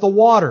accompanied with the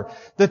water.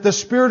 That the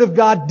Spirit of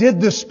God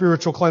did this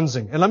spiritual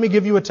cleansing. And let me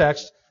give you a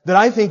text that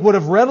I think would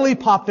have readily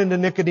popped into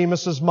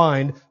Nicodemus'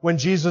 mind when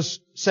Jesus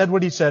said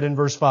what He said in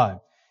verse 5.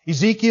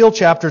 Ezekiel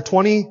chapter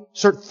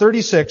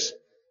 36,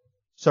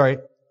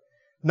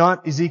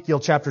 not Ezekiel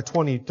chapter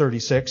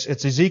 36,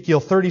 it's Ezekiel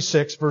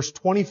 36 verse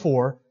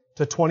 24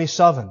 to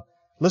 27.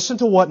 Listen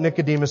to what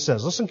Nicodemus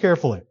says. Listen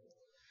carefully.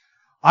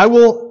 I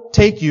will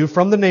take you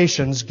from the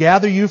nations,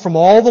 gather you from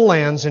all the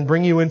lands, and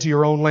bring you into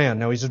your own land.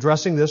 Now He's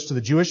addressing this to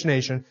the Jewish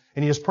nation,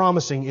 and He is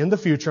promising in the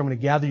future, I'm going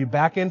to gather you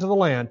back into the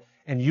land,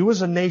 and you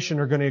as a nation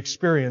are going to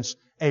experience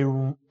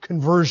a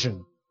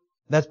conversion.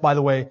 That, by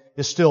the way,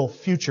 is still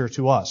future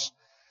to us.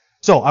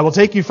 So, I will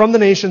take you from the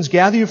nations,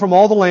 gather you from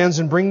all the lands,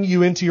 and bring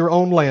you into your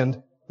own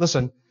land.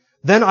 Listen.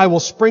 Then I will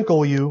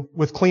sprinkle you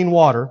with clean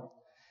water,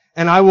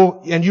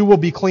 and you will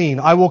be clean.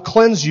 I will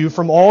cleanse you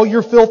from all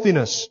your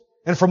filthiness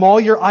and from all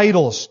your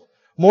idols.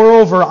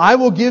 Moreover, I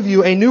will give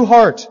you a new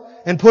heart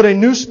and put a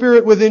new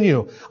spirit within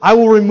you. I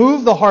will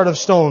remove the heart of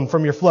stone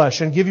from your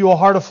flesh and give you a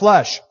heart of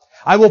flesh.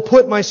 I will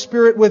put my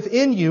Spirit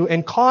within you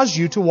and cause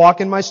you to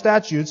walk in my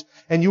statutes,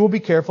 and you will be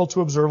careful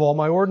to observe all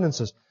my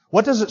ordinances.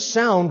 What does it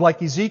sound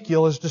like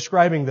Ezekiel is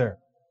describing there?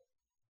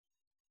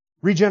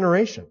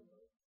 Regeneration.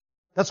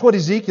 That's what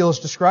Ezekiel is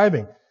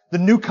describing. The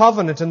new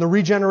covenant and the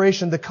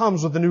regeneration that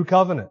comes with the new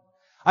covenant.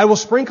 I will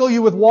sprinkle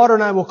you with water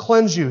and I will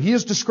cleanse you. He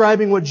is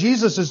describing what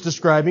Jesus is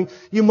describing.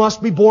 You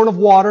must be born of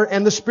water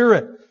and the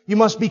Spirit. You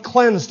must be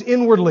cleansed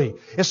inwardly.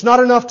 It's not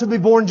enough to be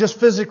born just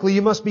physically.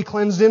 You must be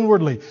cleansed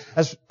inwardly.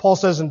 As Paul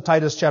says in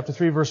Titus chapter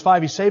 3 verse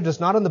 5, He saved us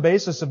not on the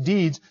basis of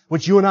deeds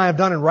which you and I have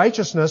done in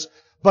righteousness,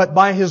 but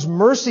by His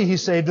mercy He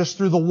saved us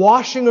through the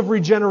washing of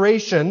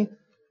regeneration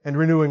and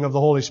renewing of the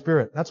Holy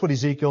Spirit. That's what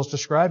Ezekiel is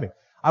describing.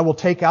 I will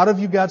take out of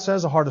you, God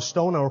says, a heart of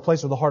stone. I will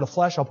replace it with a heart of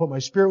flesh. I'll put my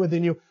Spirit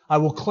within you. I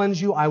will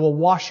cleanse you. I will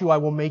wash you. I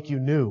will make you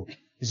new.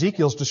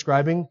 Ezekiel's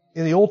describing,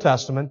 in the Old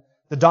Testament,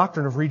 the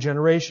doctrine of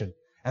regeneration.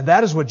 And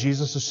that is what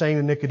Jesus is saying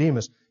to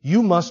Nicodemus.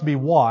 You must be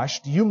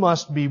washed. You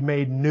must be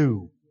made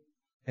new.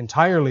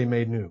 Entirely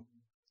made new.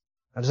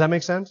 Now, does that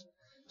make sense?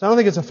 So I don't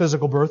think it's a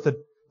physical birth that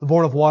the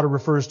born of water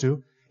refers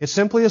to. It's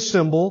simply a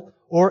symbol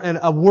or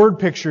a word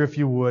picture, if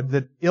you would,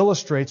 that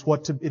illustrates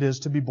what it is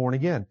to be born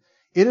again.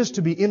 It is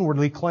to be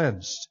inwardly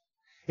cleansed.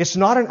 It's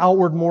not an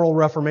outward moral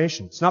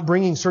reformation. It's not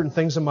bringing certain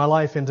things in my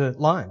life into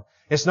line.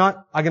 It's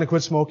not, I'm going to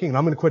quit smoking, and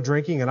I'm going to quit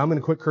drinking, and I'm going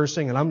to quit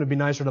cursing, and I'm going to be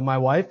nicer to my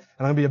wife, and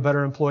I'm going to be a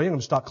better employee, and I'm going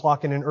to stop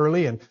clocking in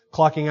early and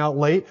clocking out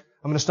late.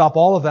 I'm going to stop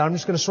all of that. I'm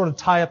just going to sort of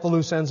tie up the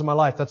loose ends of my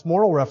life. That's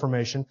moral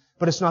reformation,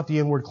 but it's not the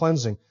inward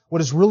cleansing.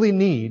 What is really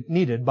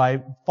needed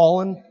by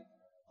fallen,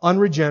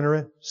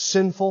 unregenerate,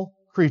 sinful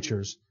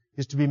creatures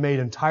is to be made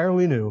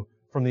entirely new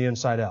from the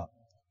inside out.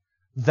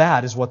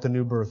 That is what the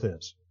new birth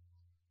is.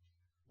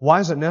 Why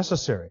is it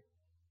necessary?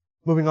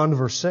 Moving on to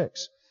verse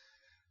 6.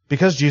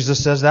 Because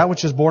Jesus says, that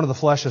which is born of the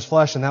flesh is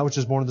flesh, and that which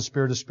is born of the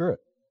Spirit is spirit.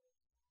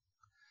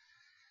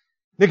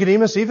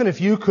 Nicodemus, even if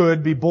you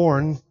could be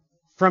born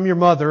from your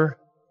mother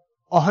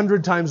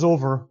 100 times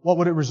over, what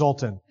would it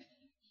result in?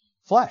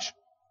 Flesh.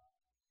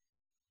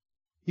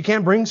 You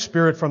can't bring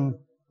spirit from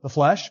the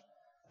flesh.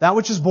 That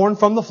which is born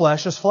from the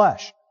flesh is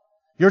flesh.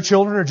 Your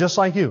children are just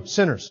like you,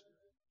 sinners.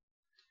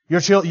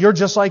 You're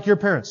just like your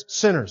parents,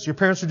 sinners. Your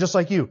parents are just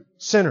like you,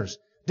 sinners.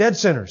 Dead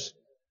sinners.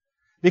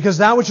 Because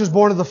that which is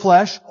born of the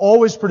flesh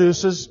always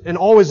produces and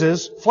always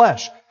is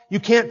flesh. You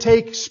can't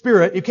take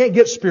spirit, you can't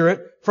get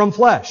spirit from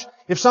flesh.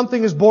 If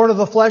something is born of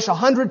the flesh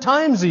 100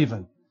 times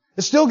even,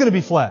 it's still going to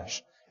be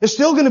flesh. It's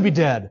still going to be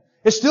dead.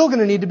 It's still going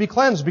to need to be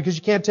cleansed because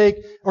you can't take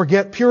or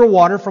get pure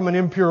water from an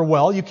impure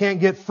well. You can't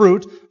get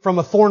fruit from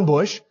a thorn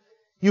bush.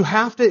 You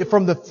have to, if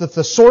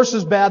the source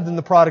is bad, then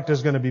the product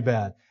is going to be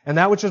bad. And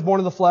that which is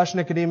born of the flesh,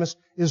 Nicodemus,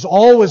 is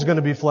always going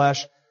to be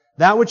flesh.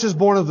 That which is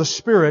born of the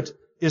Spirit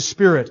is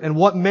spirit. And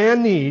what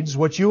man needs,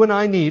 what you and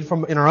I need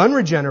in our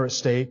unregenerate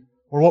state,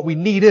 or what we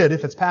needed,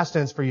 if it's past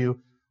tense for you,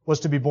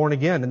 was to be born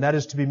again. And that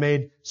is to be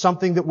made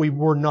something that we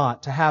were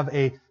not. To have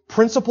a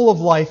principle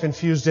of life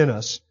infused in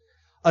us.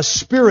 A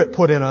spirit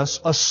put in us.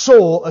 A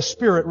soul, a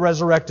spirit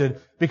resurrected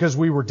because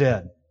we were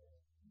dead.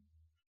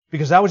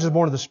 Because that which is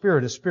born of the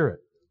Spirit is spirit.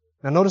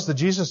 Now notice that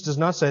Jesus does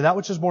not say that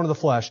which is born of the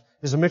flesh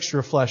is a mixture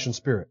of flesh and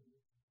spirit.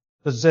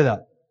 Does it say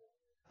that?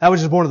 That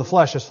which is born of the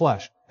flesh is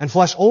flesh. And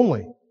flesh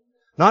only.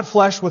 Not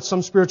flesh with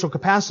some spiritual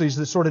capacities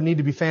that sort of need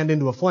to be fanned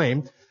into a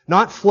flame.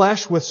 Not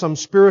flesh with some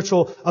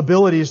spiritual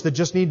abilities that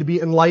just need to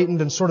be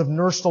enlightened and sort of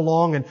nursed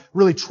along and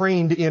really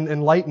trained in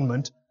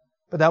enlightenment.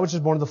 But that which is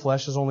born of the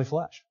flesh is only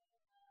flesh.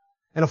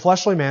 And a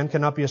fleshly man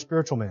cannot be a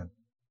spiritual man.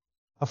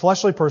 A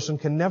fleshly person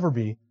can never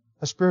be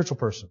a spiritual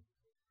person.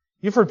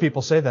 You've heard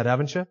people say that,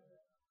 haven't you?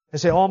 They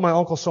say, oh, my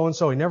uncle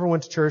so-and-so, he never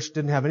went to church,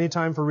 didn't have any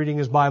time for reading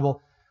his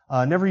Bible,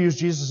 never used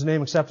Jesus'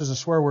 name except as a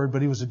swear word,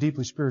 but he was a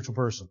deeply spiritual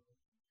person.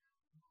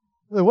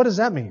 What does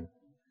that mean?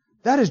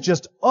 That is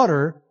just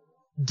utter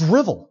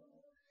drivel.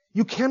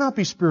 You cannot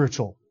be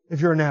spiritual if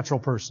you're a natural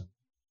person.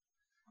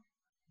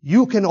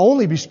 You can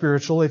only be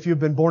spiritual if you've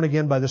been born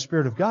again by the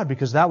Spirit of God,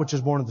 because that which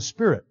is born of the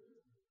Spirit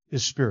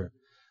is spirit.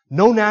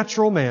 No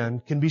natural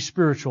man can be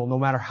spiritual, no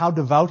matter how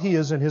devout he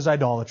is in his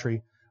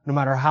idolatry, no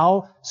matter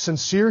how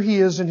sincere he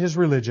is in his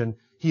religion.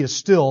 He is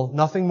still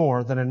nothing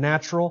more than a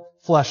natural,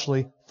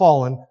 fleshly,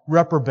 fallen,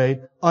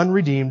 reprobate,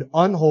 unredeemed,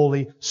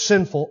 unholy,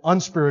 sinful,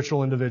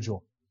 unspiritual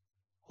individual.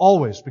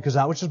 Always, because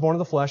that which is born of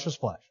the flesh is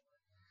flesh.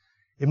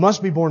 It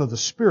must be born of the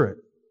Spirit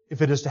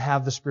if it is to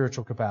have the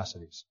spiritual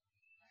capacities.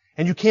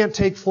 And you can't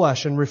take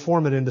flesh and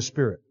reform it into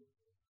spirit.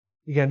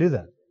 You can't do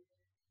that.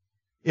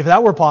 If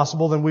that were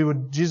possible,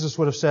 then Jesus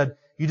would have said,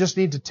 you just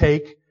need to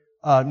take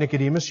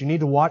Nicodemus, you need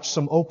to watch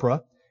some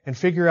Oprah and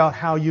figure out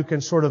how you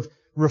can sort of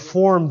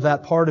reform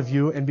that part of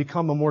you and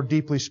become a more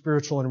deeply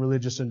spiritual and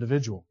religious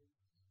individual.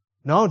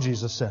 No,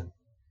 Jesus said,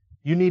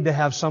 you need to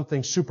have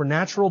something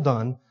supernatural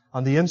done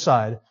on the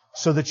inside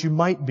so that you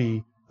might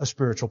be a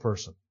spiritual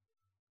person.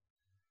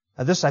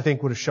 Now this, I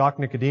think, would have shocked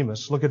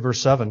Nicodemus. Look at verse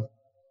 7.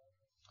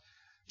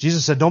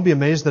 Jesus said, don't be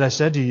amazed that I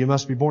said to you, you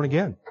must be born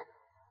again.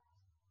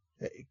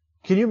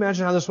 Can you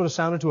imagine how this would have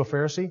sounded to a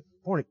Pharisee?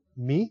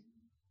 Me?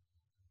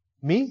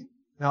 Me?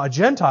 Now a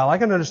Gentile, I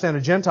can understand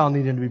a Gentile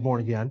needing to be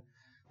born again.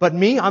 But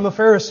me, I'm a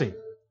Pharisee.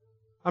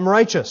 I'm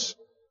righteous.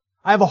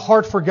 I have a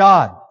heart for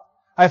God.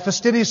 I have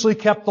fastidiously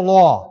kept the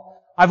law.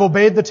 I've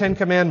obeyed the 10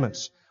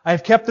 Commandments. I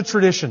have kept the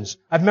traditions.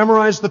 I've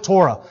memorized the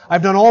Torah.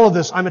 I've done all of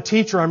this. I'm a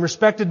teacher. I'm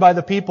respected by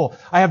the people.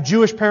 I have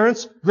Jewish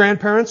parents,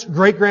 grandparents,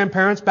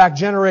 great-grandparents, back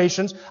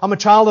generations. I'm a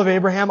child of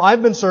Abraham.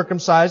 I've been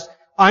circumcised.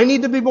 I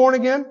need to be born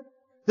again?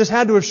 This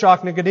had to have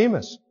shocked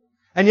Nicodemus.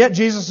 And yet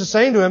Jesus is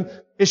saying to him,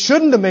 it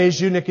shouldn't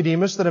amaze you,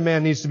 Nicodemus, that a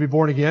man needs to be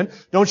born again.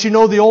 Don't you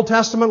know the Old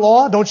Testament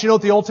law? Don't you know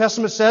what the Old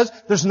Testament says?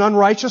 There's none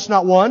righteous,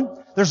 not one.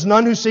 There's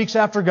none who seeks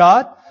after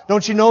God.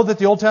 Don't you know that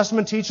the Old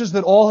Testament teaches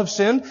that all have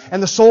sinned,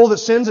 and the soul that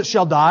sins, it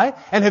shall die?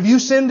 And have you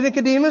sinned,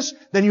 Nicodemus?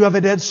 Then you have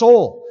a dead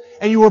soul.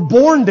 And you were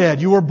born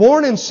dead. You were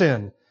born in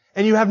sin.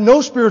 And you have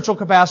no spiritual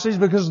capacities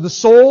because the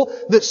soul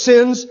that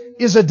sins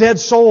is a dead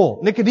soul.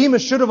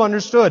 Nicodemus should have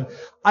understood,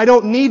 I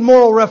don't need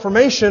moral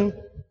reformation.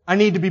 I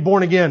need to be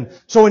born again.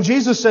 So when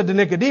Jesus said to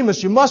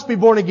Nicodemus, you must be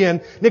born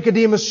again,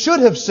 Nicodemus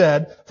should have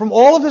said, from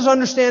all of his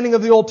understanding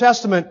of the Old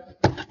Testament,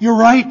 you're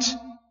right.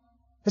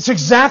 It's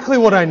exactly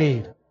what I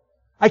need.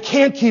 I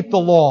can't keep the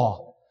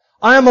law.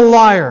 I am a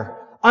liar.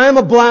 I am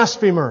a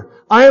blasphemer.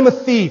 I am a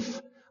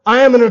thief.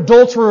 I am an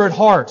adulterer at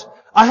heart.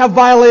 I have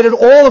violated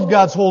all of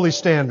God's holy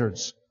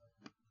standards.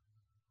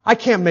 I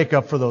can't make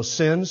up for those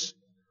sins.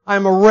 I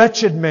am a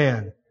wretched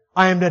man.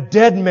 I am a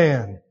dead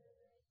man.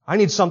 I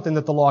need something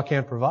that the law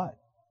can't provide.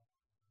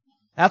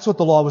 That's what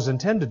the law was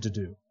intended to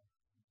do.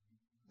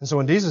 And so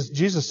when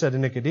Jesus said to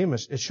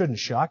Nicodemus, it shouldn't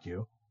shock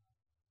you.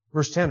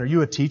 Verse 10, are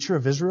you a teacher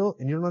of Israel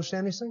and you don't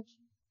understand these things?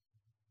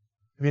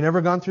 Have you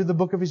never gone through the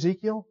book of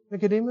Ezekiel,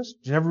 Nicodemus?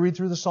 Did you never read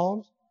through the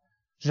Psalms?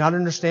 Did you not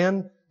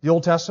understand the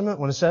Old Testament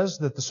when it says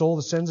that the soul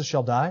that sins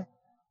shall die?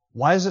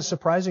 Why is it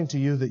surprising to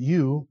you that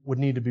you would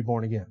need to be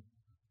born again?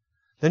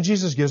 Then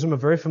Jesus gives him a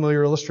very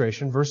familiar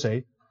illustration, verse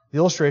 8, the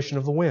illustration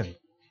of the wind.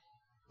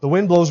 The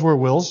wind blows where it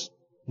wills.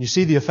 You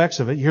see the effects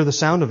of it. You hear the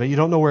sound of it. You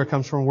don't know where it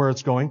comes from, where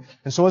it's going.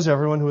 And so is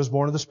everyone who is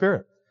born of the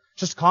Spirit.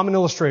 Just a common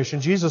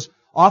illustration. Jesus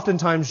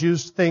oftentimes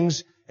used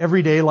things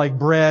every day like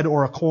bread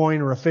or a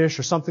coin or a fish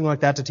or something like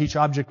that to teach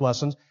object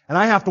lessons. And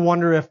I have to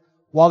wonder if,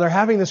 while they're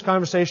having this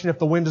conversation, if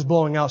the wind is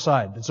blowing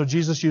outside. And so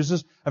Jesus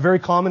uses a very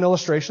common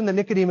illustration that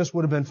Nicodemus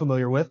would have been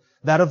familiar with,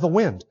 that of the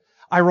wind.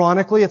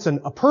 Ironically, it's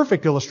a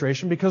perfect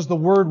illustration because the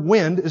word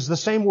wind is the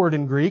same word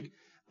in Greek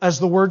as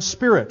the word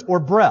spirit or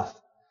breath.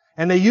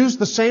 And they used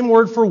the same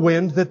word for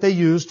wind that they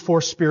used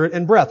for spirit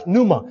and breath.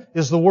 Pneuma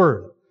is the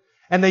word.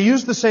 And they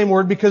used the same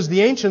word because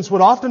the ancients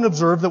would often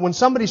observe that when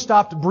somebody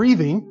stopped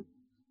breathing,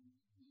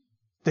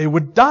 they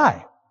would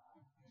die.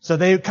 So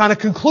they kind of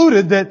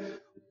concluded that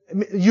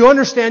you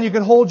understand you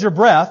can hold your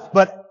breath,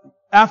 but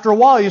after a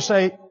while you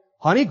say,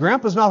 honey,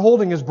 Grandpa's not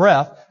holding his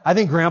breath. I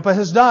think Grandpa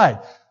has died.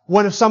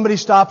 When if somebody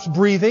stops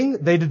breathing,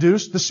 they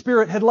deduced the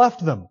spirit had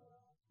left them.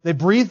 They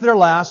breathed their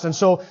last, and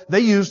so they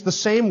used the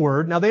same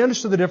word. Now they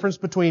understood the difference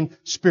between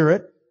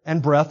spirit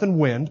and breath and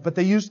wind, but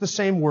they used the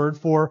same word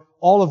for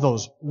all of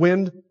those,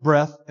 wind,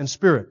 breath, and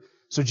spirit.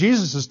 So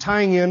Jesus is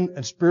tying in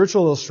a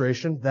spiritual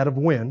illustration, that of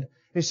wind.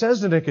 He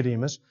says to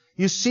Nicodemus,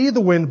 you see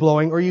the wind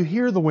blowing, or you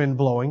hear the wind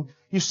blowing,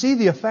 you see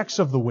the effects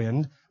of the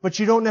wind, but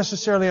you don't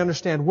necessarily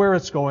understand where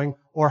it's going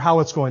or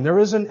how it's going. There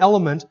is an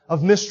element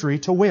of mystery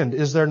to wind,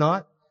 is there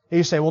not? And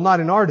you say, well, not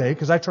in our day,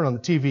 because I turn on the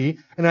TV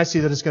and I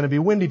see that it's going to be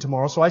windy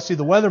tomorrow, so I see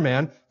the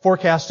weatherman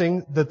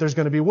forecasting that there's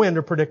going to be wind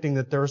or predicting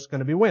that there's going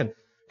to be wind.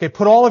 Okay,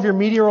 put all of your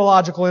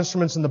meteorological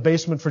instruments in the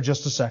basement for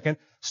just a second,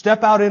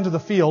 step out into the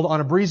field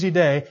on a breezy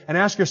day, and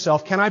ask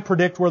yourself, can I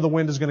predict where the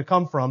wind is going to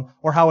come from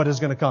or how it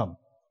is going to come?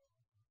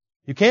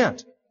 You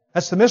can't.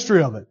 That's the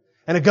mystery of it.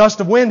 And a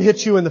gust of wind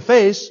hits you in the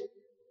face,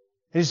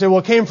 and you say, well,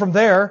 it came from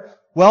there.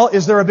 Well,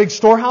 is there a big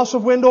storehouse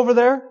of wind over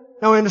there?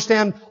 Now I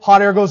understand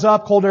hot air goes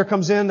up, cold air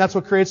comes in, that's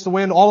what creates the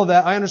wind, all of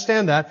that. I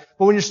understand that.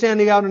 But when you're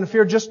standing out in a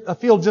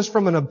field just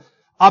from an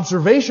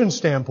observation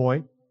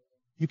standpoint,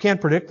 you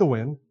can't predict the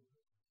wind,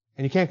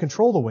 and you can't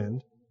control the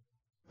wind,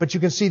 but you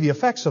can see the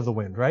effects of the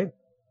wind, right?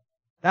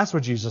 That's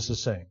what Jesus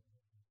is saying.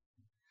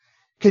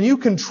 Can you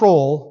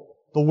control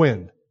the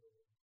wind?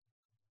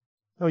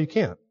 No, you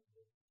can't.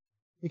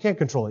 You can't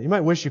control it. You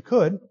might wish you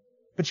could,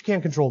 but you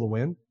can't control the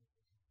wind.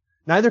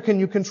 Neither can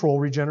you control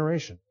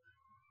regeneration.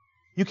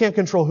 You can't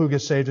control who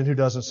gets saved and who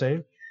doesn't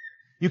save.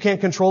 You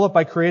can't control it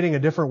by creating a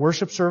different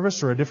worship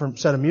service or a different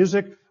set of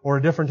music or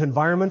a different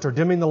environment or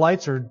dimming the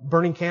lights or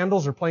burning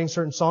candles or playing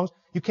certain songs.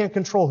 You can't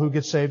control who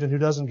gets saved and who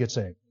doesn't get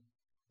saved.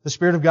 The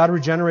Spirit of God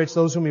regenerates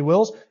those whom He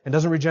wills and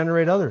doesn't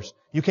regenerate others.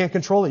 You can't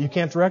control it. You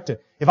can't direct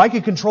it. If I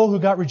could control who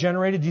got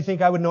regenerated, do you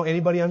think I would know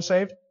anybody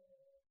unsaved?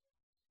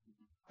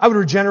 I would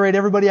regenerate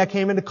everybody I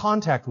came into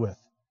contact with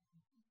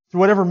through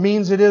whatever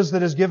means it is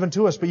that is given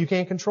to us, but you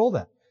can't control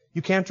that.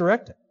 You can't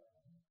direct it.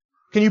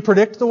 Can you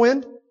predict the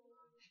wind?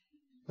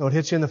 No, it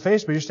hits you in the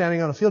face, but you're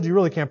standing on a field. You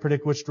really can't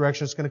predict which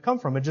direction it's going to come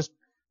from. It just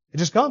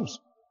comes.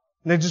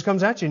 And it just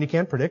comes at you, and you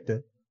can't predict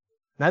it.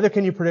 Neither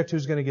can you predict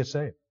who's going to get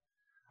saved.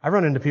 I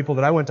run into people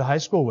that I went to high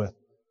school with.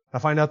 I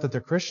find out that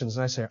they're Christians,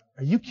 and I say,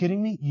 "Are you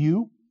kidding me?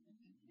 You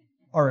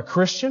are a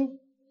Christian?"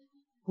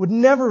 Would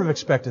never have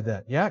expected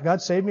that. Yeah,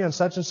 God saved me on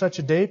such and such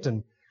a date,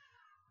 and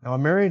now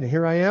I'm married, and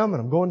here I am,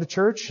 and I'm going to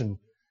church, and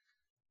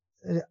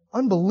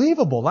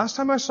unbelievable. Last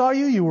time I saw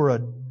you, you were a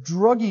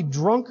druggy,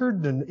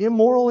 drunkard, and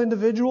immoral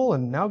individual,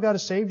 and now God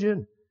has saved you.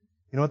 And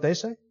you know what they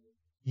say?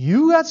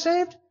 You got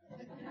saved?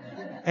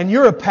 And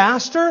you're a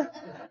pastor?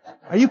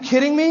 Are you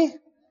kidding me?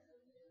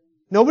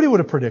 Nobody would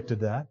have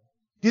predicted that.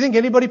 Do you think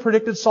anybody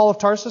predicted Saul of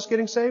Tarsus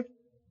getting saved?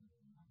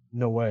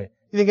 No way. Do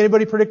you think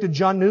anybody predicted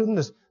John Newton,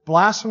 this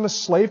blasphemous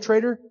slave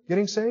trader,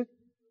 getting saved?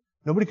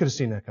 Nobody could have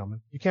seen that coming.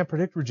 You can't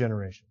predict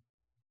regeneration.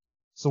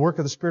 It's the work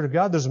of the Spirit of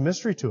God. There's a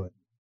mystery to it.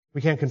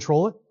 We can't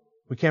control it.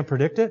 We can't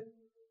predict it.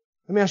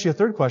 Let me ask you a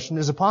third question.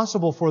 Is it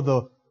possible for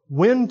the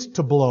wind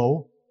to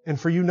blow and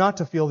for you not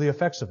to feel the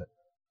effects of it?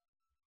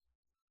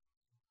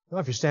 Well,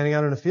 if you're standing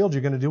out in a field,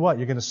 you're going to do what?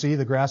 You're going to see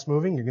the grass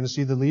moving. You're going to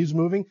see the leaves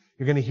moving.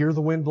 You're going to hear the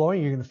wind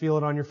blowing. You're going to feel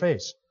it on your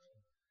face.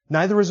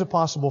 Neither is it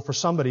possible for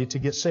somebody to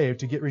get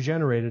saved, to get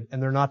regenerated,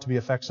 and there not to be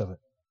effects of it.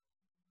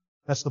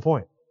 That's the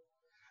point.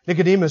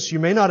 Nicodemus, you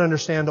may not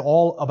understand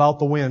all about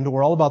the wind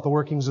or all about the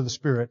workings of the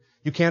Spirit.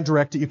 You can't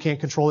direct it. You can't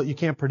control it. You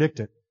can't predict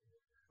it.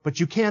 But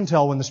you can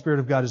tell when the Spirit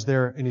of God is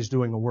there and He's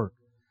doing a work.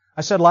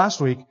 I said last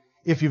week,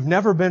 if you've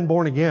never been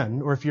born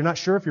again, or if you're not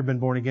sure if you've been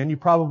born again, you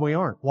probably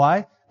aren't.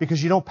 Why?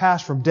 Because you don't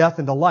pass from death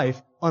into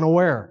life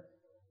unaware.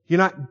 You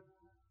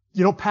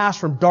don't pass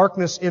from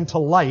darkness into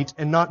light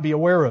and not be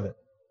aware of it.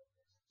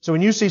 So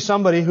when you see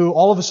somebody who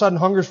all of a sudden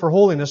hungers for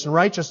holiness and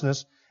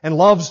righteousness and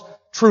loves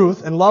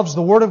truth and loves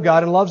the Word of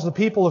God and loves the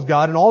people of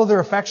God and all of their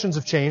affections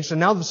have changed and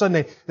now all of a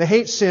sudden they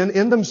hate sin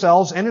in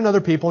themselves and in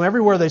other people and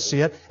everywhere they see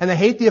it and they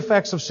hate the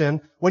effects of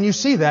sin, when you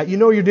see that, you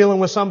know you're dealing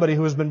with somebody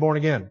who has been born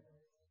again.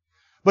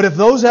 But if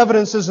those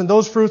evidences and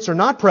those fruits are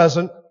not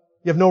present,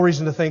 you have no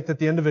reason to think that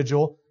the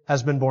individual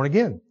has been born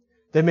again.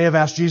 They may have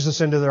asked Jesus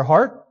into their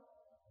heart.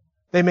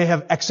 They may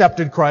have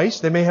accepted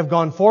Christ. They may have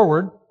gone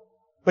forward.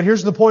 But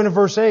here's the point of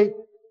verse 8.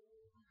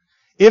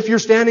 If you're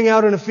standing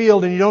out in a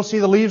field and you don't see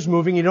the leaves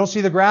moving, you don't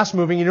see the grass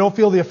moving, you don't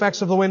feel the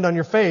effects of the wind on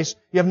your face,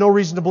 you have no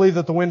reason to believe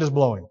that the wind is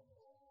blowing.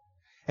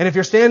 And if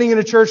you're standing in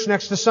a church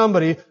next to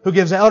somebody who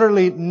gives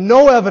utterly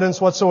no evidence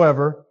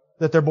whatsoever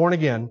that they're born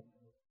again,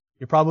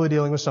 you're probably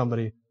dealing with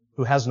somebody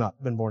who has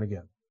not been born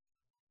again.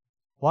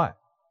 Why?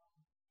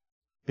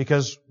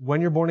 Because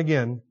when you're born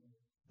again,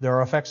 there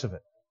are effects of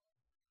it.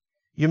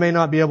 You may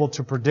not be able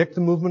to predict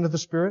the movement of the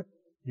Spirit.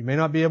 You may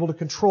not be able to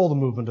control the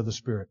movement of the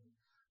Spirit.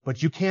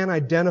 But you can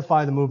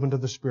identify the movement of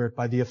the Spirit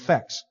by the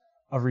effects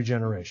of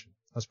regeneration.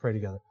 Let's pray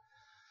together.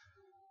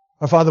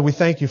 Our Father, we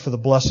thank You for the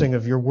blessing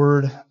of Your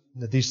Word,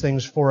 that these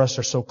things for us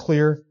are so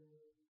clear.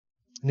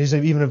 And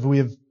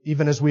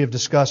even as we have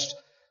discussed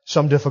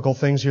some difficult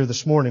things here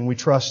this morning, we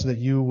trust that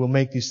You will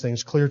make these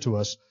things clear to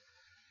us.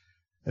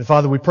 And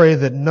Father, we pray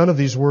that none of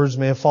these words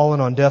may have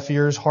fallen on deaf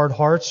ears, hard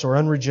hearts, or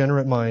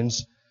unregenerate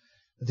minds,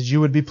 that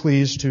You would be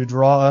pleased to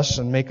draw us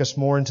and make us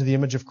more into the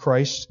image of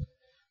Christ.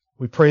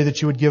 We pray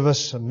that You would give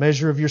us a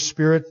measure of Your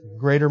Spirit, a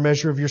greater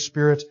measure of Your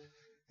Spirit,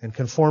 and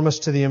conform us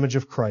to the image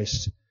of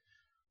Christ.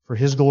 For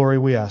His glory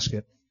we ask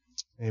it.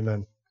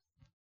 Amen.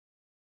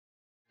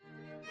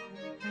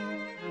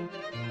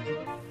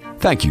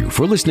 Thank you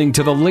for listening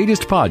to the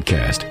latest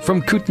podcast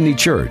from Kootenai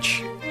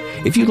Church.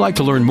 If you'd like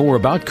to learn more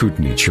about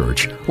Kootenai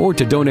Church or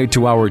to donate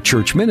to our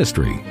church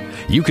ministry,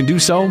 you can do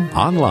so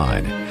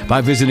online by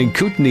visiting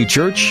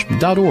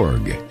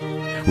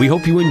kootenaichurch.org. We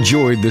hope you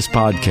enjoyed this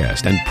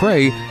podcast and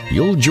pray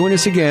you'll join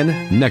us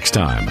again next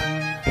time.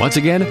 Once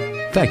again,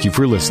 thank you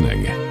for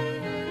listening.